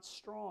really not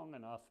strong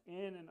enough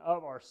in and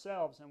of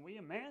ourselves, and we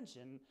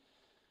imagine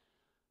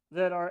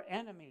that our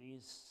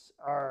enemies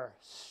are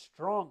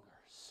stronger,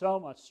 so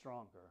much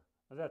stronger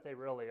that they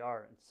really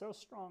are, and so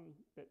strong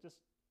that just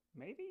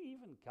maybe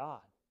even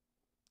God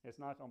is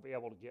not going to be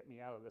able to get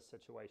me out of this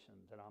situation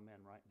that I'm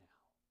in right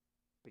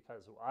now,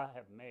 because I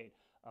have made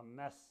a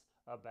mess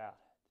about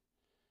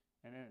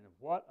it. And then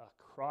what a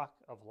crock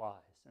of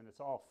lies, and it's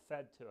all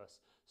fed to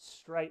us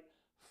straight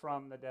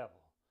from the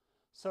devil.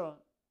 So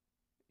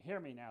hear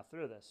me now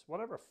through this.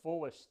 Whatever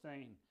foolish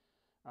thing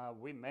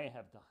we may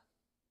have done,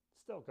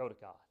 still go to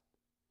God.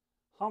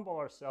 Humble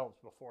ourselves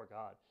before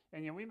God.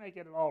 And we may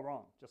get it all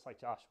wrong, just like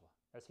Joshua,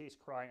 as he's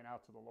crying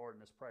out to the Lord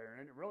in his prayer.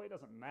 And it really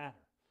doesn't matter.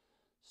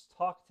 Just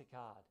talk to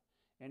God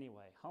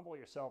anyway. Humble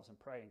yourselves and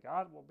pray, and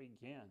God will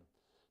begin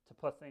to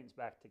put things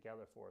back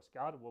together for us.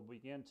 God will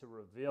begin to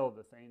reveal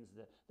the things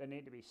that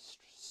need to be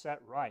set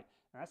right.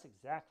 And that's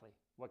exactly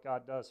what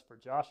God does for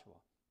Joshua.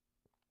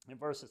 In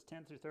verses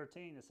 10 through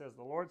 13, it says,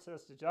 the Lord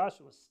says to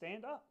Joshua,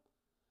 stand up.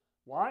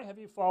 Why have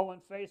you fallen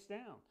face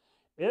down?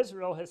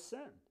 Israel has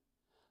sinned.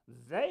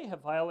 They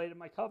have violated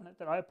my covenant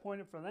that I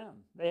appointed for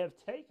them. They have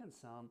taken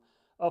some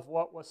of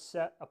what was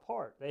set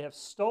apart. They have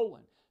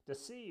stolen,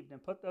 deceived,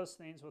 and put those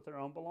things with their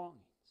own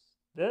belongings.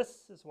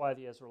 This is why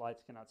the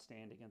Israelites cannot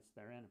stand against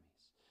their enemies.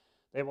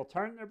 They will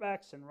turn their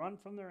backs and run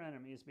from their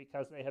enemies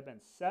because they have been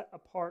set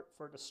apart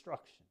for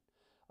destruction.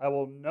 I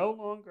will no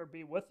longer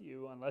be with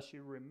you unless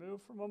you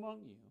remove from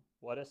among you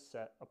what is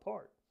set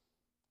apart.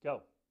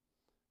 Go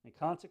and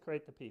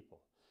consecrate the people.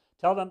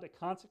 Tell them to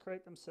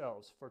consecrate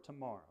themselves for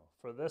tomorrow,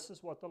 for this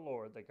is what the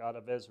Lord, the God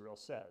of Israel,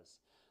 says.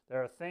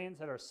 There are things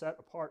that are set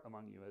apart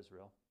among you,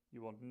 Israel.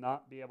 You will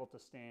not be able to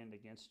stand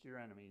against your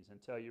enemies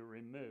until you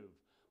remove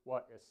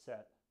what is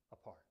set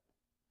apart.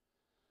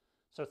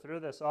 So through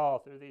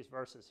these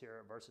verses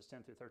here, verses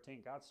 10 through 13,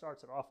 God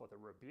starts it off with a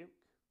rebuke.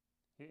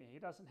 He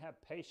doesn't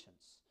have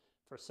patience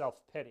for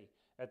self-pity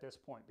at this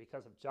point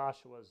because of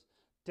Joshua's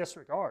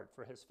disregard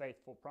for his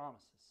faithful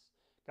promises.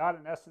 God,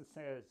 in essence,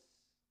 says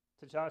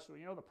to Joshua,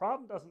 the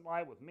problem doesn't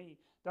lie with me,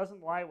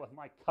 doesn't lie with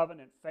my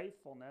covenant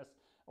faithfulness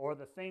or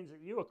the things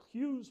that you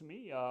accuse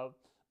me of.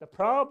 The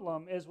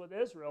problem is with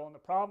Israel, and the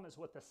problem is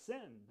with the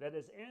sin that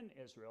is in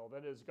Israel,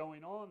 that is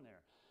going on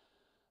there.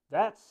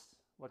 That's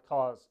what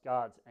caused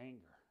God's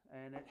anger,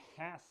 and it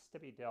has to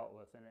be dealt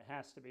with, and it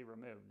has to be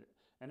removed.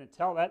 And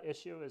until that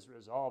issue is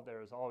resolved,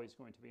 there is always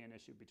going to be an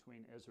issue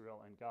between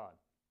Israel and God.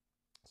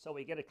 So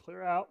we get a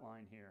clear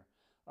outline here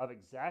of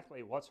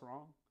exactly what's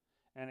wrong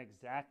and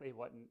exactly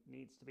what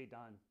needs to be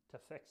done to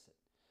fix it.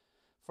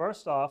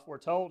 First off, we're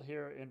told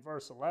here in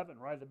verse 11,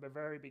 right at the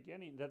very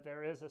beginning, that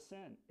there is a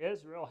sin.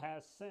 Israel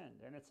has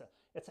sinned, and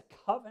it's a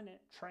covenant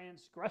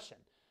transgression.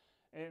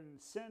 And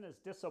sin is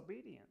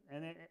disobedient.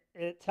 And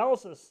it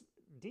tells us,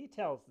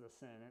 details the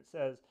sin. It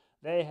says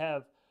they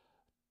have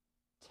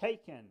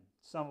taken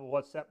some of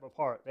what's set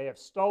apart. They have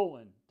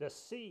stolen,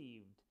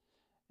 deceived,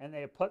 and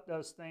they have put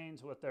those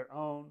things with their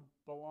own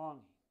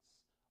belongings.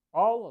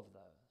 All of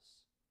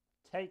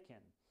those, taken,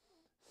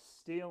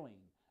 stealing,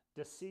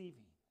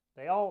 deceiving,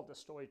 they all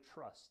destroy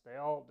trust. They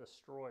all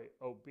destroy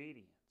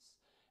obedience.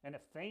 And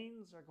if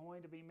things are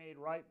going to be made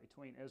right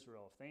between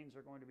Israel, if things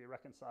are going to be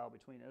reconciled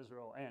between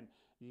Israel and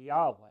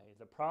Yahweh,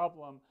 the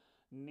problem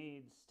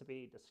needs to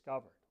be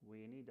discovered.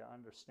 We need to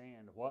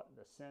understand what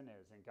the sin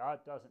is. And God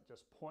doesn't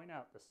just point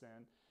out the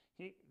sin.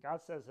 God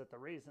says that the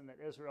reason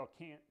that Israel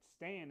can't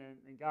stand,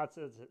 and God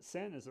says that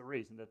sin is the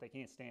reason that they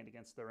can't stand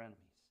against their enemies.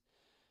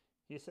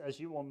 He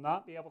says you will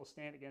not be able to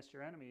stand against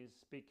your enemies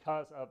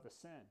because of the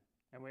sin.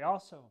 And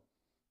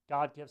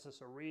God gives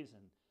us a reason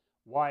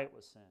why it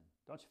was sin.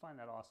 Don't you find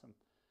that awesome?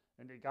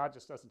 And God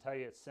just doesn't tell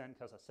you it's sin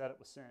because I said it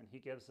was sin. He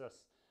gives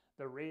us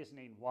the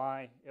reasoning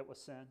why it was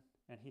sin.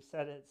 And he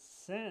said it's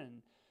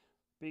sin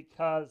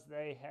because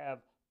they have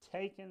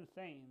taken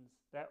things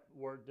that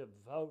were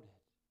devoted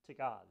to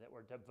God, that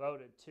were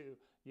devoted to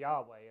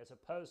Yahweh, as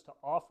opposed to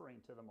offering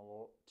to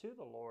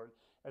the Lord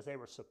as they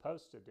were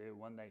supposed to do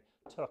when they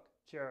took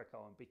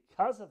Jericho. And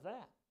because of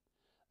that,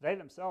 they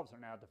themselves are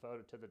now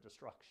devoted to the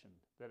destruction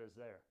that is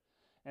there.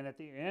 And at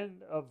the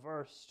end of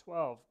verse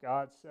 12,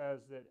 God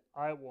says that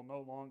I will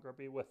no longer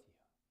be with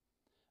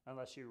you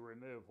unless you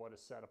remove what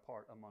is set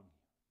apart among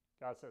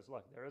you. God says,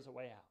 look, there is a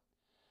way out.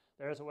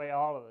 There is a way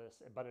out of this,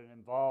 but it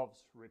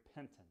involves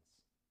repentance.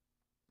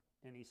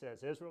 And he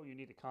says, Israel, you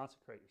need to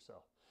consecrate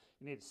yourself.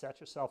 You need to set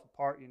yourself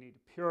apart. You need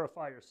to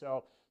purify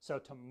yourself so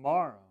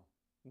tomorrow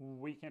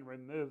we can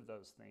remove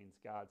those things,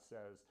 God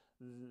says,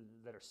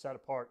 that are set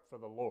apart for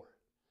the Lord.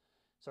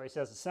 So he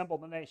says, assemble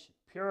the nation,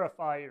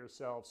 purify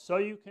yourselves so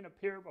you can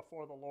appear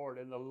before the Lord.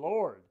 And the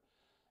Lord,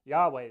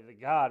 Yahweh, the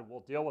God, will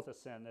deal with the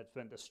sin that's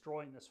been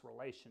destroying this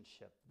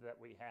relationship that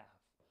we have.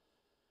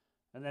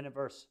 And then in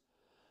verse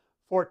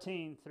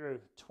 14 through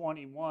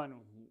 21,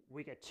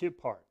 we get two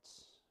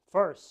parts.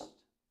 First,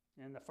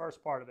 in the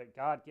first part of it,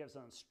 God gives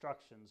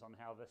instructions on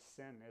how this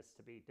sin is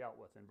to be dealt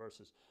with in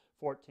verses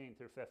 14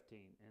 through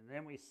 15. And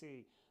then we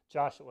see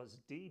Joshua's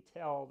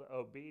detailed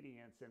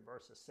obedience in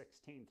verses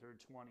 16 through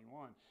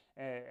 21.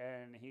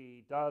 And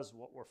he does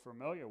what we're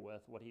familiar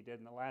with, what he did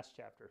in the last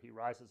chapter. He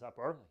rises up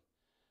early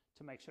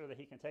to make sure that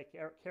he can take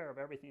care of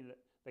everything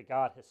that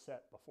God has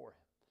set before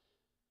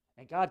him.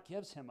 And God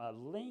gives him a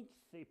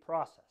lengthy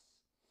process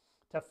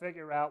to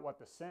figure out what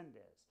the sin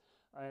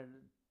is. And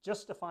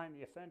just to find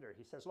the offender,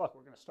 he says, look,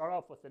 we're going to start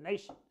off with the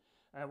nation.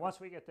 And once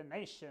we get the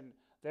nation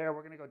there,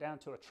 we're going to go down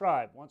to a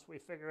tribe. Once we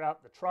figure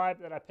out the tribe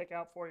that I pick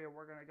out for you,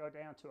 we're going to go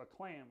down to a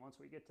clan. Once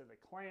we get to the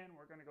clan,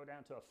 we're going to go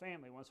down to a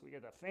family. Once we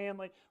get a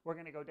family, we're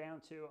going to go down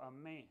to a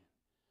man.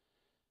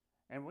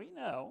 And we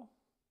know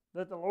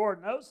that the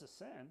Lord knows the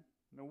sin,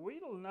 and we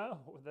don't know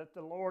that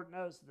the Lord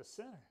knows the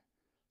sinner.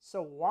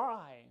 So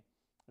why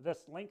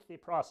this lengthy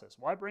process?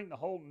 Why bring the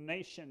whole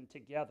nation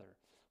together?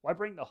 Why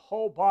bring the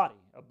whole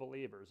body of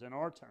believers, in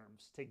our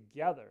terms,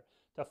 together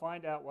to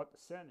find out what the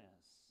sin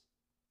is?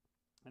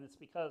 And it's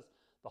because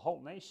the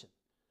whole nation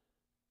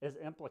is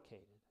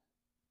implicated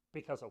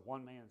because of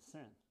one man's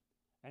sin.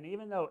 And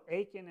even though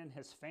Achan and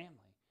his family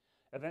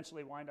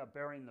eventually wind up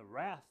bearing the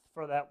wrath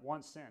for that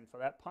one sin, for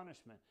that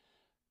punishment.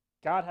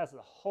 God has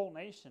the whole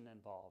nation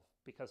involved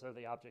because they're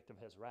the object of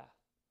his wrath.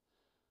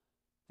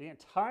 The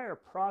entire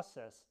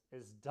process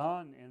is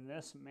done in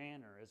this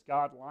manner as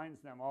God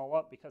lines them all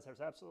up, because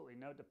there's absolutely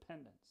no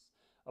dependence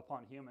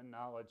upon human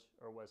knowledge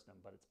or wisdom,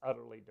 but it's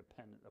utterly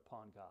dependent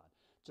upon God.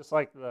 Just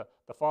like the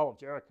fall of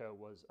Jericho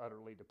was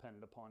utterly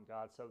dependent upon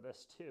God, so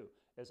this too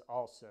is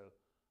also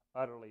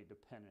utterly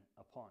dependent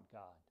upon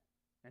God.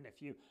 And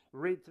if you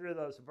read through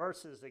those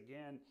verses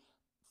again,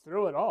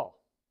 through it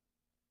all,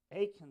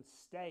 Achan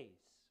stays.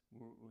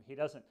 He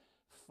doesn't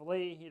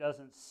flee. He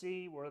doesn't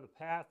see where the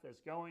path is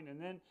going. And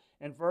then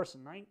in verse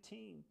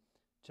 19,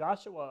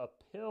 Joshua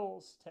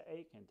appeals to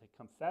Achan to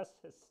confess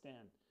his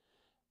sin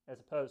as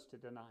opposed to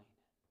denying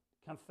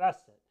it. Confess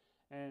it.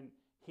 And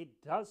he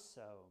does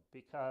so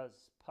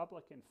because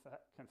public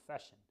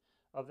confession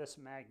of this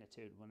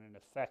magnitude, when it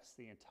affects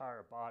the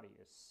entire body,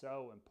 is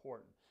so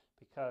important,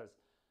 because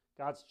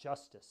God's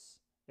justice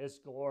is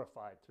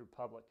glorified through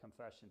public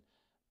confession.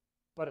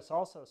 But it's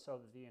also so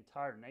that the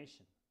entire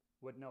nation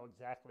would know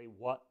exactly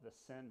what the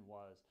sin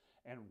was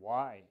and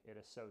why it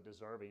is so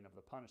deserving of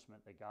the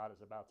punishment that God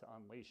is about to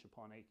unleash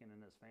upon Achan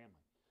and his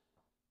family.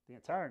 The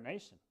entire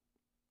nation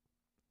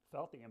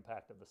felt the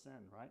impact of the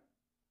sin, right?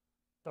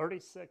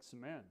 36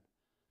 men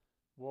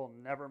will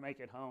never make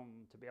it home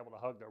to be able to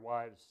hug their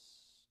wives,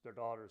 their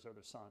daughters, or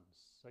their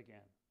sons again.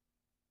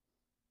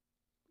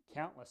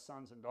 Countless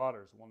sons and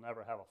daughters will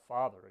never have a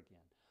father again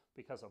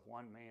because of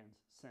one man's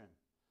sin.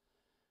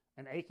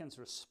 And Achan's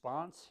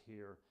response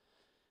here,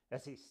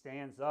 as he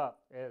stands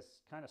up, is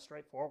kind of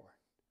straightforward.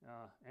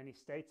 And he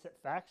states it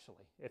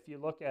factually. If you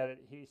look at it,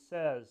 he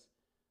says,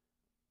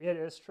 it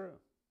is true.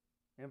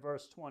 In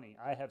verse 20,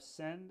 I have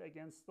sinned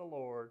against the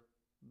Lord,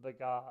 the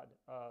God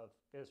of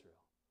Israel.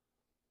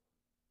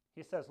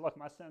 He says, look,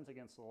 my sin's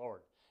against the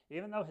Lord.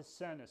 Even though his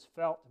sin is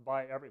felt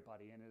by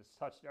everybody and has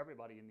touched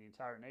everybody in the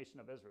entire nation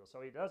of Israel.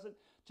 So he doesn't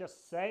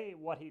just say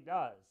what he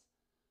does.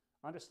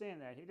 Understand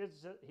that.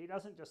 He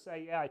doesn't just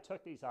say, yeah, I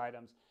took these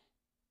items.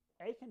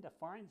 Achan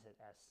defines it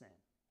as sin.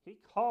 He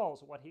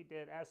calls what he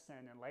did as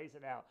sin and lays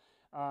it out.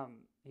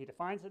 He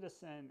defines it as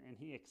sin, and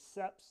he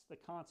accepts the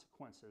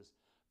consequences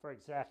for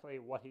exactly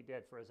what he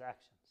did for his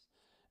actions.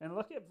 And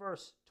look at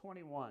verse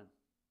 21.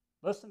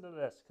 Listen to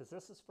this, because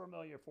this is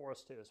familiar for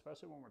us too,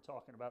 especially when we're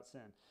talking about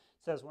sin.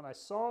 It says, when I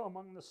saw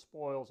among the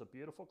spoils a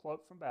beautiful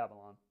cloak from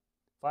Babylon,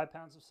 5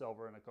 pounds of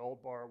silver, and a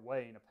gold bar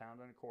weighing 1.25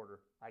 pounds,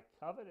 I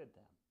coveted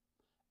them,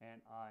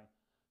 and I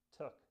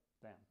took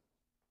them.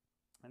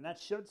 And that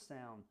should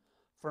sound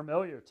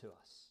familiar to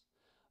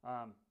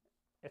us.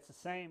 It's the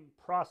same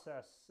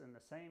process and the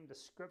same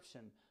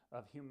description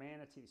of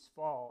humanity's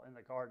fall in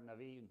the Garden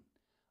of Eden.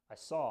 I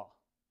saw,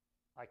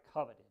 I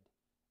coveted,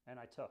 and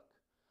I took.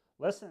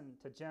 Listen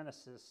to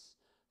Genesis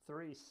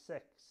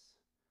 3:6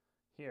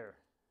 here.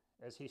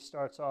 As he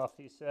starts off,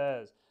 he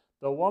says,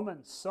 the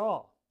woman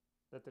saw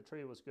that the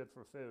tree was good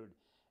for food,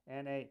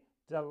 and a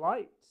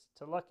delight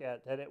to look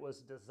at, that it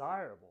was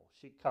desirable.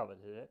 She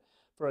coveted it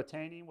for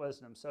attaining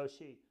wisdom. So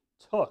she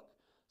took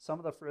some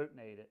of the fruit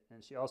and ate it,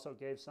 and she also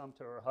gave some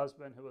to her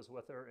husband who was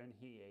with her, and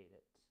he ate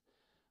it.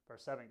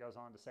 Verse 7 goes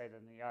on to say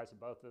that the eyes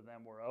of both of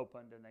them were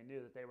opened, and they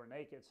knew that they were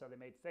naked, so they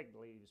made fig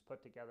leaves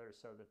put together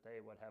so that they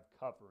would have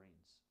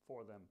coverings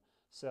for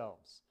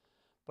themselves.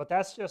 But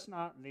that's just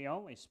not the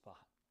only spot.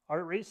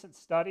 Our recent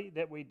study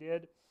that we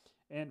did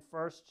in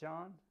 1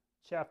 John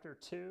chapter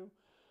 2,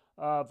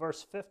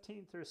 verse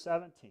 15 through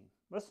 17.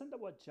 Listen to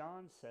what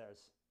John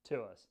says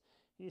to us.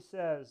 He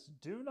says,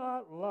 do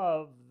not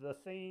love the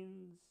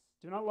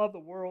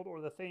world or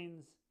the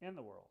things in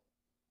the world.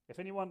 If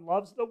anyone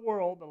loves the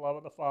world, the love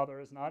of the Father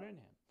is not in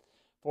him.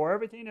 For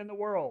everything in the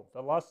world,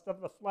 the lust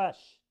of the flesh,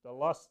 the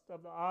lust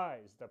of the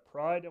eyes, the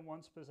pride in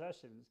one's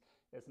possessions,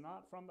 is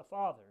not from the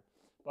Father,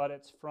 but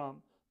it's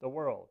from the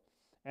world.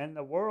 And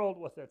the world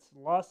with its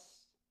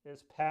lusts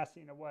is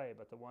passing away,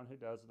 but the one who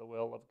does the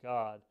will of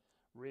God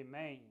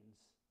remains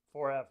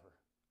forever.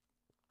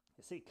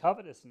 You see,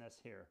 covetousness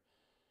here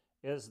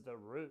is the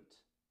root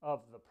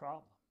of the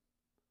problem.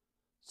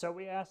 So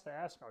we have to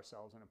ask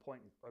ourselves an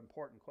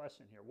important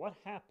question here. What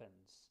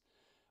happens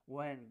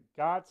when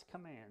God's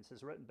commands,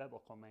 his written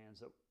biblical commands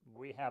that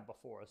we have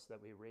before us,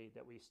 that we read,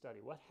 that we study,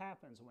 what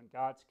happens when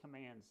God's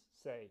commands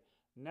say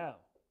no,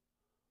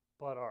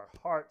 but our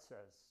heart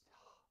says,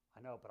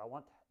 I know, but I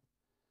want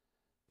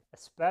that?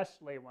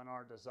 Especially when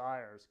our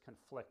desires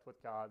conflict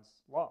with God's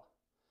law.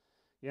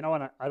 You know,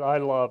 and I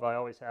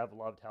always have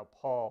loved how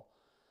Paul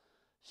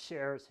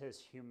shares his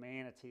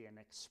humanity and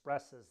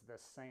expresses the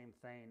same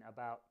thing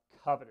about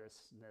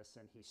covetousness,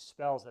 and he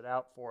spells it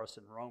out for us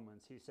in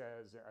Romans. He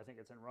says, I think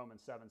it's in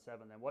Romans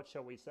 7:7, then what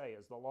shall we say?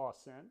 Is the law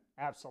sin?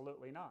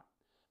 Absolutely not.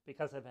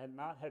 Because if it had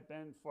not had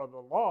been for the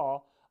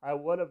law, I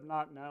would have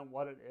not known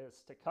what it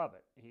is to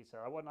covet. He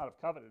said, I would not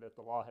have coveted if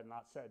the law had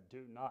not said,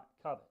 do not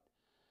covet.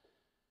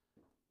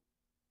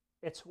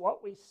 It's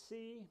what we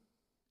see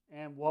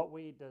and what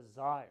we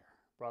desire,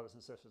 brothers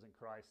and sisters in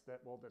Christ,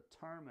 that will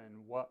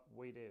determine what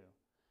we do.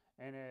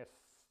 And if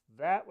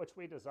that which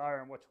we desire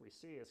and which we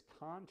see is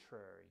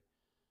contrary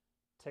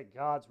to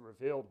God's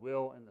revealed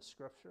will in the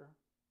Scripture,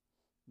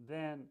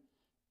 then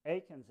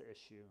Achan's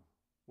issue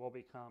will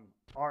become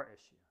our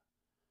issue.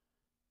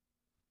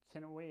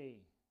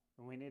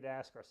 We need to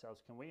ask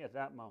ourselves, can we at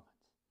that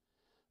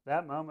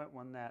moment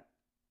when that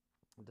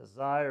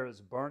desire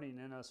is burning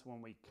in us,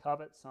 when we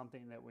covet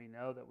something that we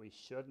know that we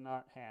should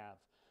not have,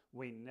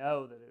 we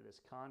know that it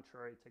is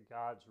contrary to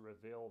God's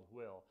revealed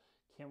will,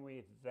 can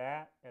we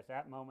at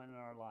that moment in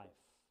our life,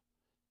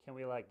 can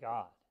we let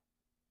God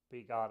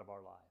be God of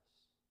our lives?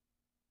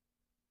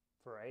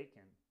 For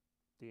Achan,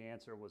 the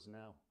answer was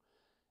no.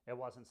 It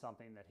wasn't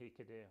something that he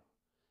could do.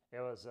 It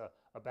was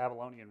a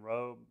Babylonian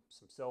robe,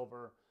 some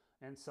silver,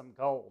 and some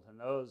gold, and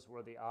those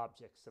were the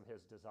objects of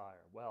his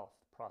desire: wealth,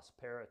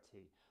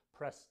 prosperity,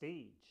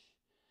 prestige.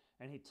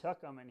 And he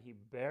took them and he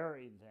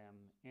buried them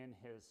in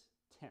his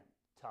tent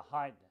to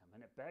hide them.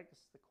 And it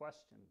begs the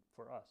question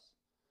for us: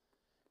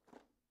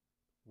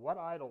 what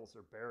idols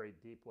are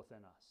buried deep within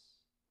us?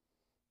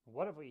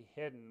 What have we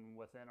hidden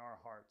within our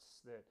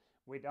hearts that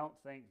we don't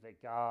think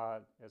that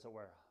God is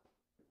aware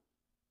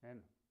of? And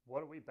what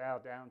do we bow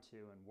down to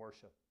and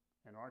worship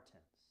in our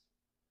tents?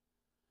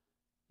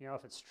 You know,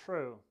 if it's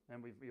true,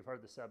 and we've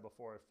heard this said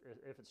before,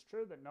 if it's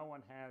true that no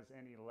one has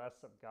any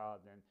less of God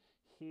than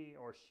he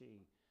or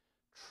she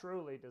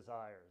truly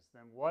desires,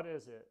 then what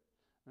is it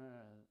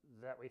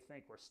that we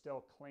think we're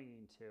still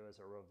clinging to as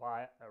a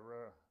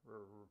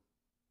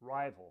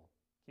rival?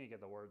 Can't get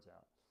the words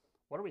out.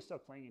 What are we still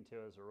clinging to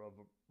as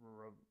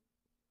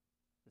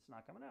it's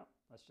not coming out.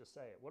 Let's just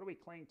say it. What do we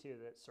cling to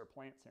that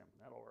supplants him?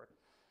 That'll work.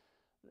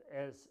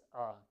 As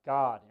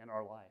God in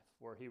our life,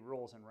 where he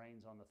rules and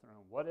reigns on the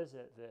throne. What is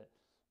it that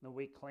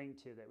we cling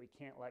to that we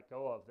can't let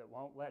go of, that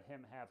won't let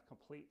him have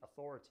complete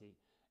authority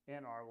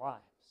in our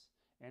lives?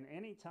 And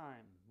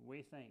anytime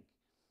we think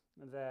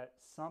that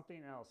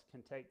something else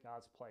can take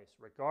God's place,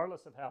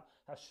 regardless of how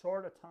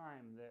short a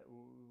time that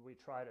we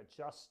try to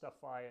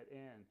justify it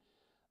in,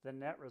 the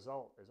net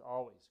result is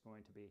always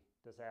going to be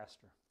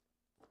disaster.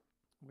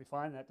 We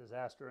find that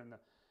disaster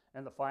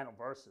in the final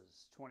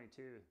verses,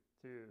 22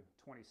 through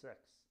 26.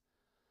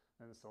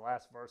 And it's the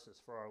last verses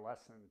for our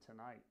lesson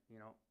tonight. You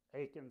know,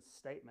 Achan's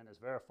statement is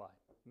verified.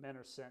 Men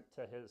are sent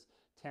to his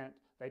tent.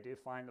 They do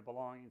find the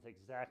belongings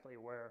exactly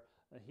where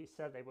he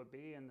said they would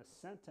be, and the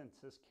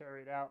sentence is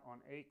carried out on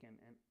Achan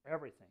and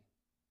everything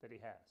that he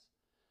has.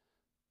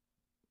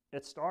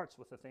 It starts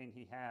with the thing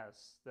he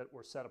has that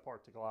were set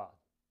apart to God: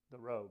 the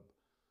robe,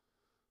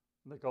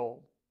 the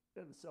gold,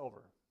 and the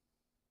silver.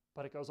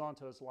 But it goes on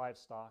to his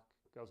livestock,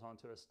 goes on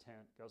to his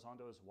tent, goes on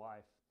to his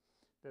wife,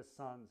 his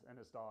sons, and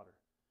his daughter.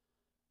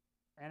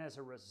 And as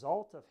a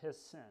result of his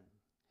sin,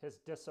 his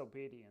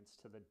disobedience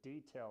to the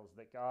details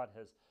that God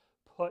has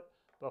put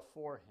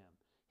before him,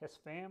 his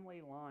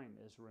family line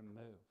is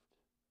removed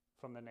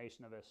from the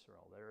nation of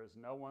Israel. There is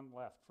no one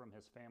left from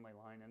his family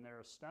line, and there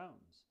are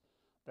stones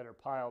that are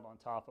piled on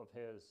top of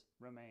his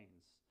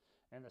remains.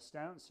 And the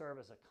stones serve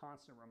as a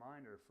constant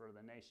reminder for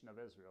the nation of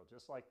Israel,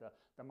 just like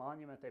the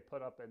monument they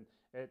put up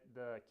at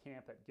the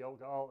camp at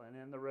Gilgal and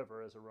in the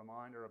river as a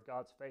reminder of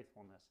God's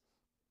faithfulness.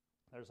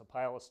 There's a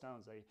pile of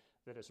stones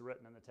that is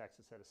written in the text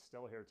that is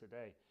still here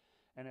today.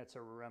 And it's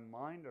a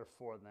reminder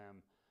for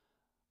them,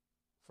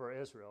 for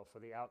Israel, for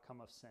the outcome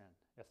of sin,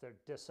 if they're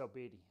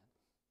disobedient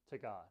to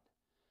God.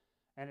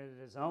 And it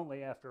is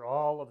only after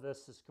all of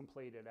this is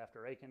completed,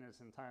 after Achan and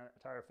his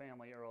entire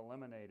family are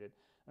eliminated,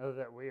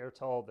 that we are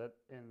told that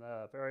in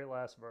the very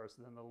last verse,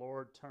 then the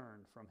Lord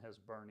turned from his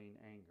burning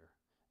anger.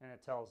 And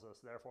it tells us,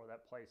 therefore,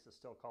 that place is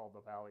still called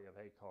the Valley of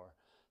Achor,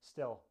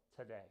 still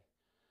today.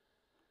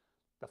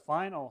 The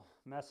final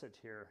message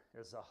here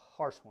is a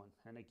harsh one,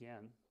 and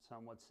again,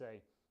 some would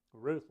say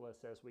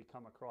ruthless as we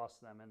come across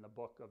them in the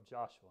book of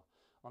Joshua.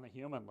 On the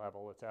human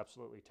level, it's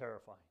absolutely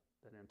terrifying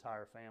that an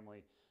entire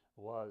family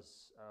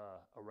was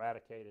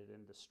eradicated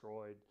and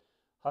destroyed.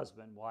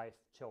 Husband, wife,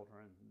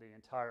 children, the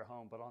entire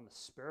home. But on the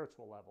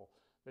spiritual level,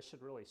 this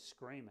should really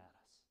scream at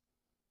us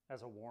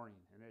as a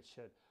warning, and it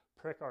should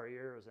prick our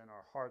ears and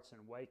our hearts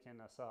and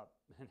waken us up.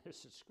 And it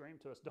should scream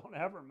to us, don't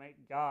ever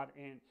make God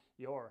in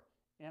your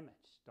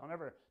image. Don't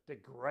ever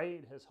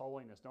degrade his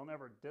holiness. Don't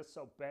ever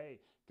disobey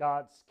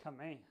God's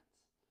commands.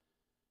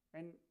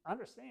 And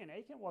understand,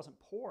 Achan wasn't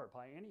poor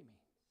by any means.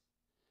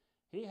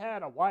 He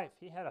had a wife,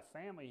 he had a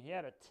family, he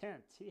had a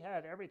tent, he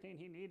had everything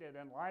he needed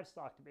and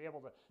livestock to be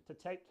able to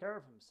take care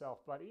of himself.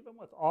 But even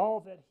with all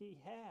that he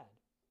had,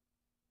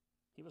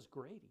 he was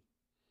greedy.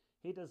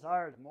 He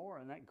desired more,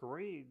 and that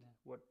greed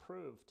would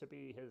prove to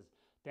be his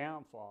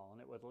downfall, and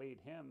it would lead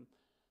him,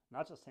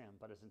 not just him,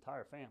 but his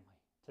entire family,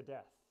 to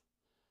death.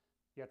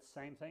 Yet the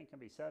same thing can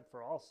be said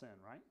for all sin,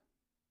 right?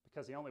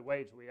 Because the only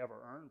wage we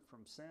ever earn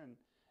from sin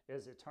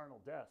is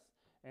eternal death.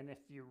 And if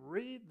you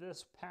read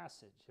this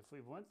passage, if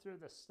we went through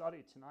this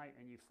study tonight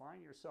and you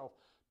find yourself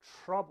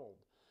troubled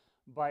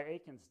by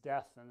Achan's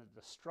death and the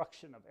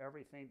destruction of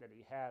everything that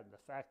he had, the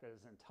fact that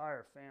his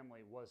entire family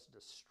was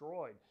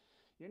destroyed,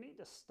 you need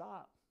to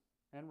stop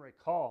and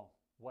recall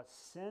what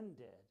sin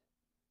did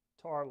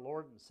to our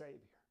Lord and Savior,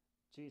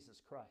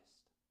 Jesus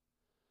Christ.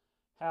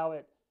 how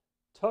it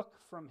took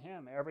from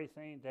him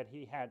everything that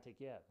he had to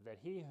give, that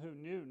he who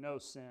knew no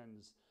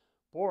sins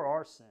bore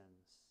our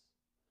sins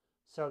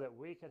so that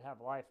we could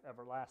have life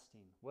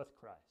everlasting with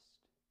Christ.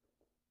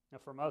 Now,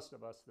 for most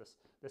of us,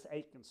 this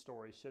Achan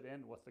story should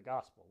end with the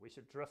gospel. We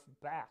should drift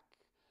back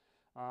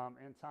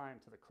in time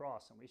to the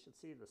cross, and we should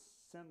see the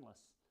sinless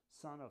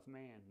Son of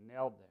Man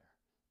nailed there.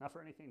 Not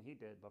for anything he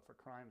did, but for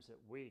crimes that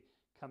we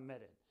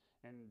committed,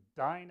 and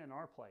dying in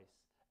our place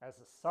as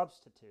a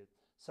substitute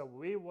so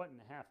we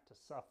wouldn't have to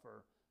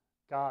suffer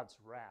God's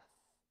wrath,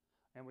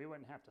 and we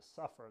wouldn't have to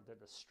suffer the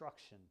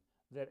destruction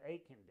that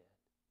Achan did.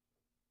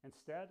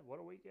 Instead, what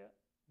do we get?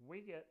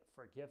 We get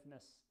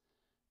forgiveness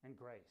and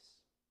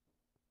grace.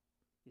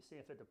 You see,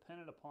 if it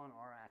depended upon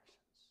our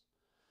actions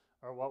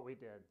or what we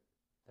did,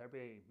 there'd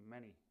be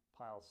many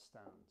piles of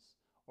stones.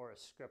 Or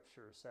as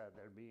Scripture said,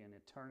 there'd be an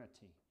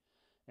eternity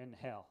in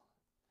hell.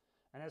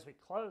 And as we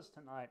close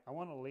tonight, I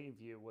want to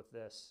leave you with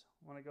this.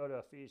 I want to go to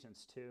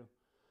Ephesians 2,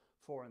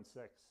 4, and 6.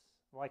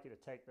 I'd like you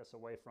to take this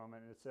away from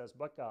it. And it says,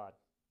 "But God,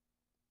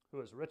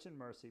 who is rich in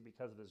mercy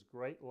because of his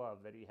great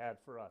love that he had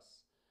for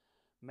us,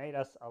 made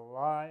us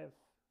alive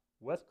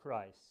with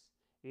Christ,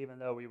 even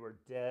though we were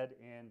dead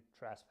in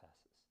trespasses."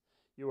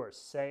 You are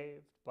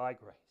saved by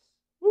grace.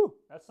 Woo!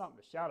 That's something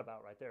to shout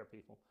about right there,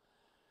 people.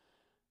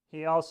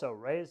 "He also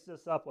raised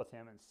us up with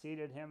him and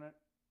seated him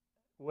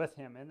with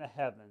him in the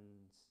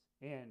heavens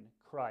in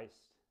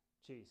Christ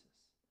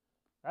Jesus."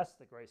 That's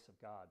the grace of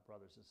God,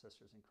 brothers and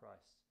sisters in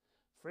Christ.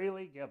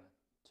 Freely given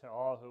to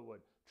all who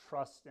would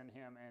trust in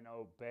him and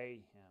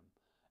obey him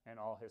and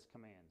all his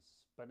commands.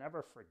 But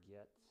never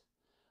forget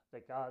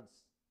that God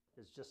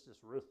is just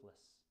as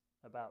ruthless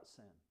about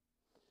sin.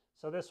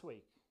 So this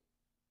week,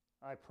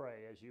 I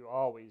pray, as you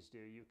always do,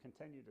 you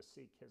continue to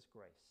seek his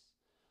grace.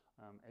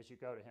 As you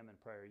go to him in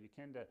prayer, you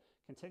can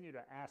continue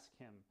to ask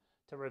him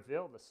to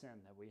reveal the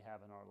sin that we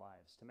have in our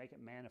lives, to make it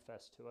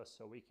manifest to us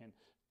so we can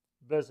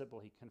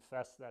visibly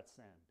confess that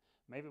sin.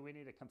 Maybe we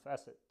need to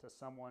confess it to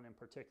someone in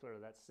particular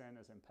that sin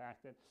has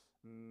impacted.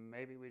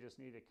 Maybe we just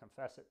need to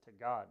confess it to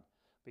God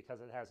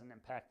because it hasn't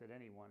impacted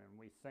anyone and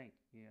we think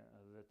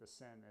that the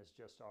sin is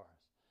just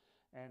ours.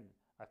 And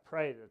I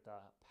pray that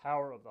the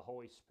power of the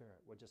Holy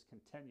Spirit would just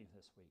continue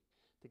this week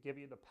to give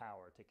you the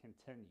power to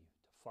continue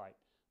to fight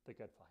the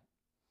good fight.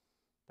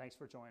 Thanks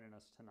for joining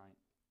us tonight.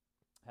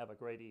 Have a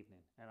great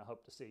evening, and I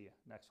hope to see you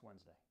next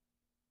Wednesday.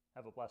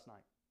 Have a blessed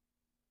night.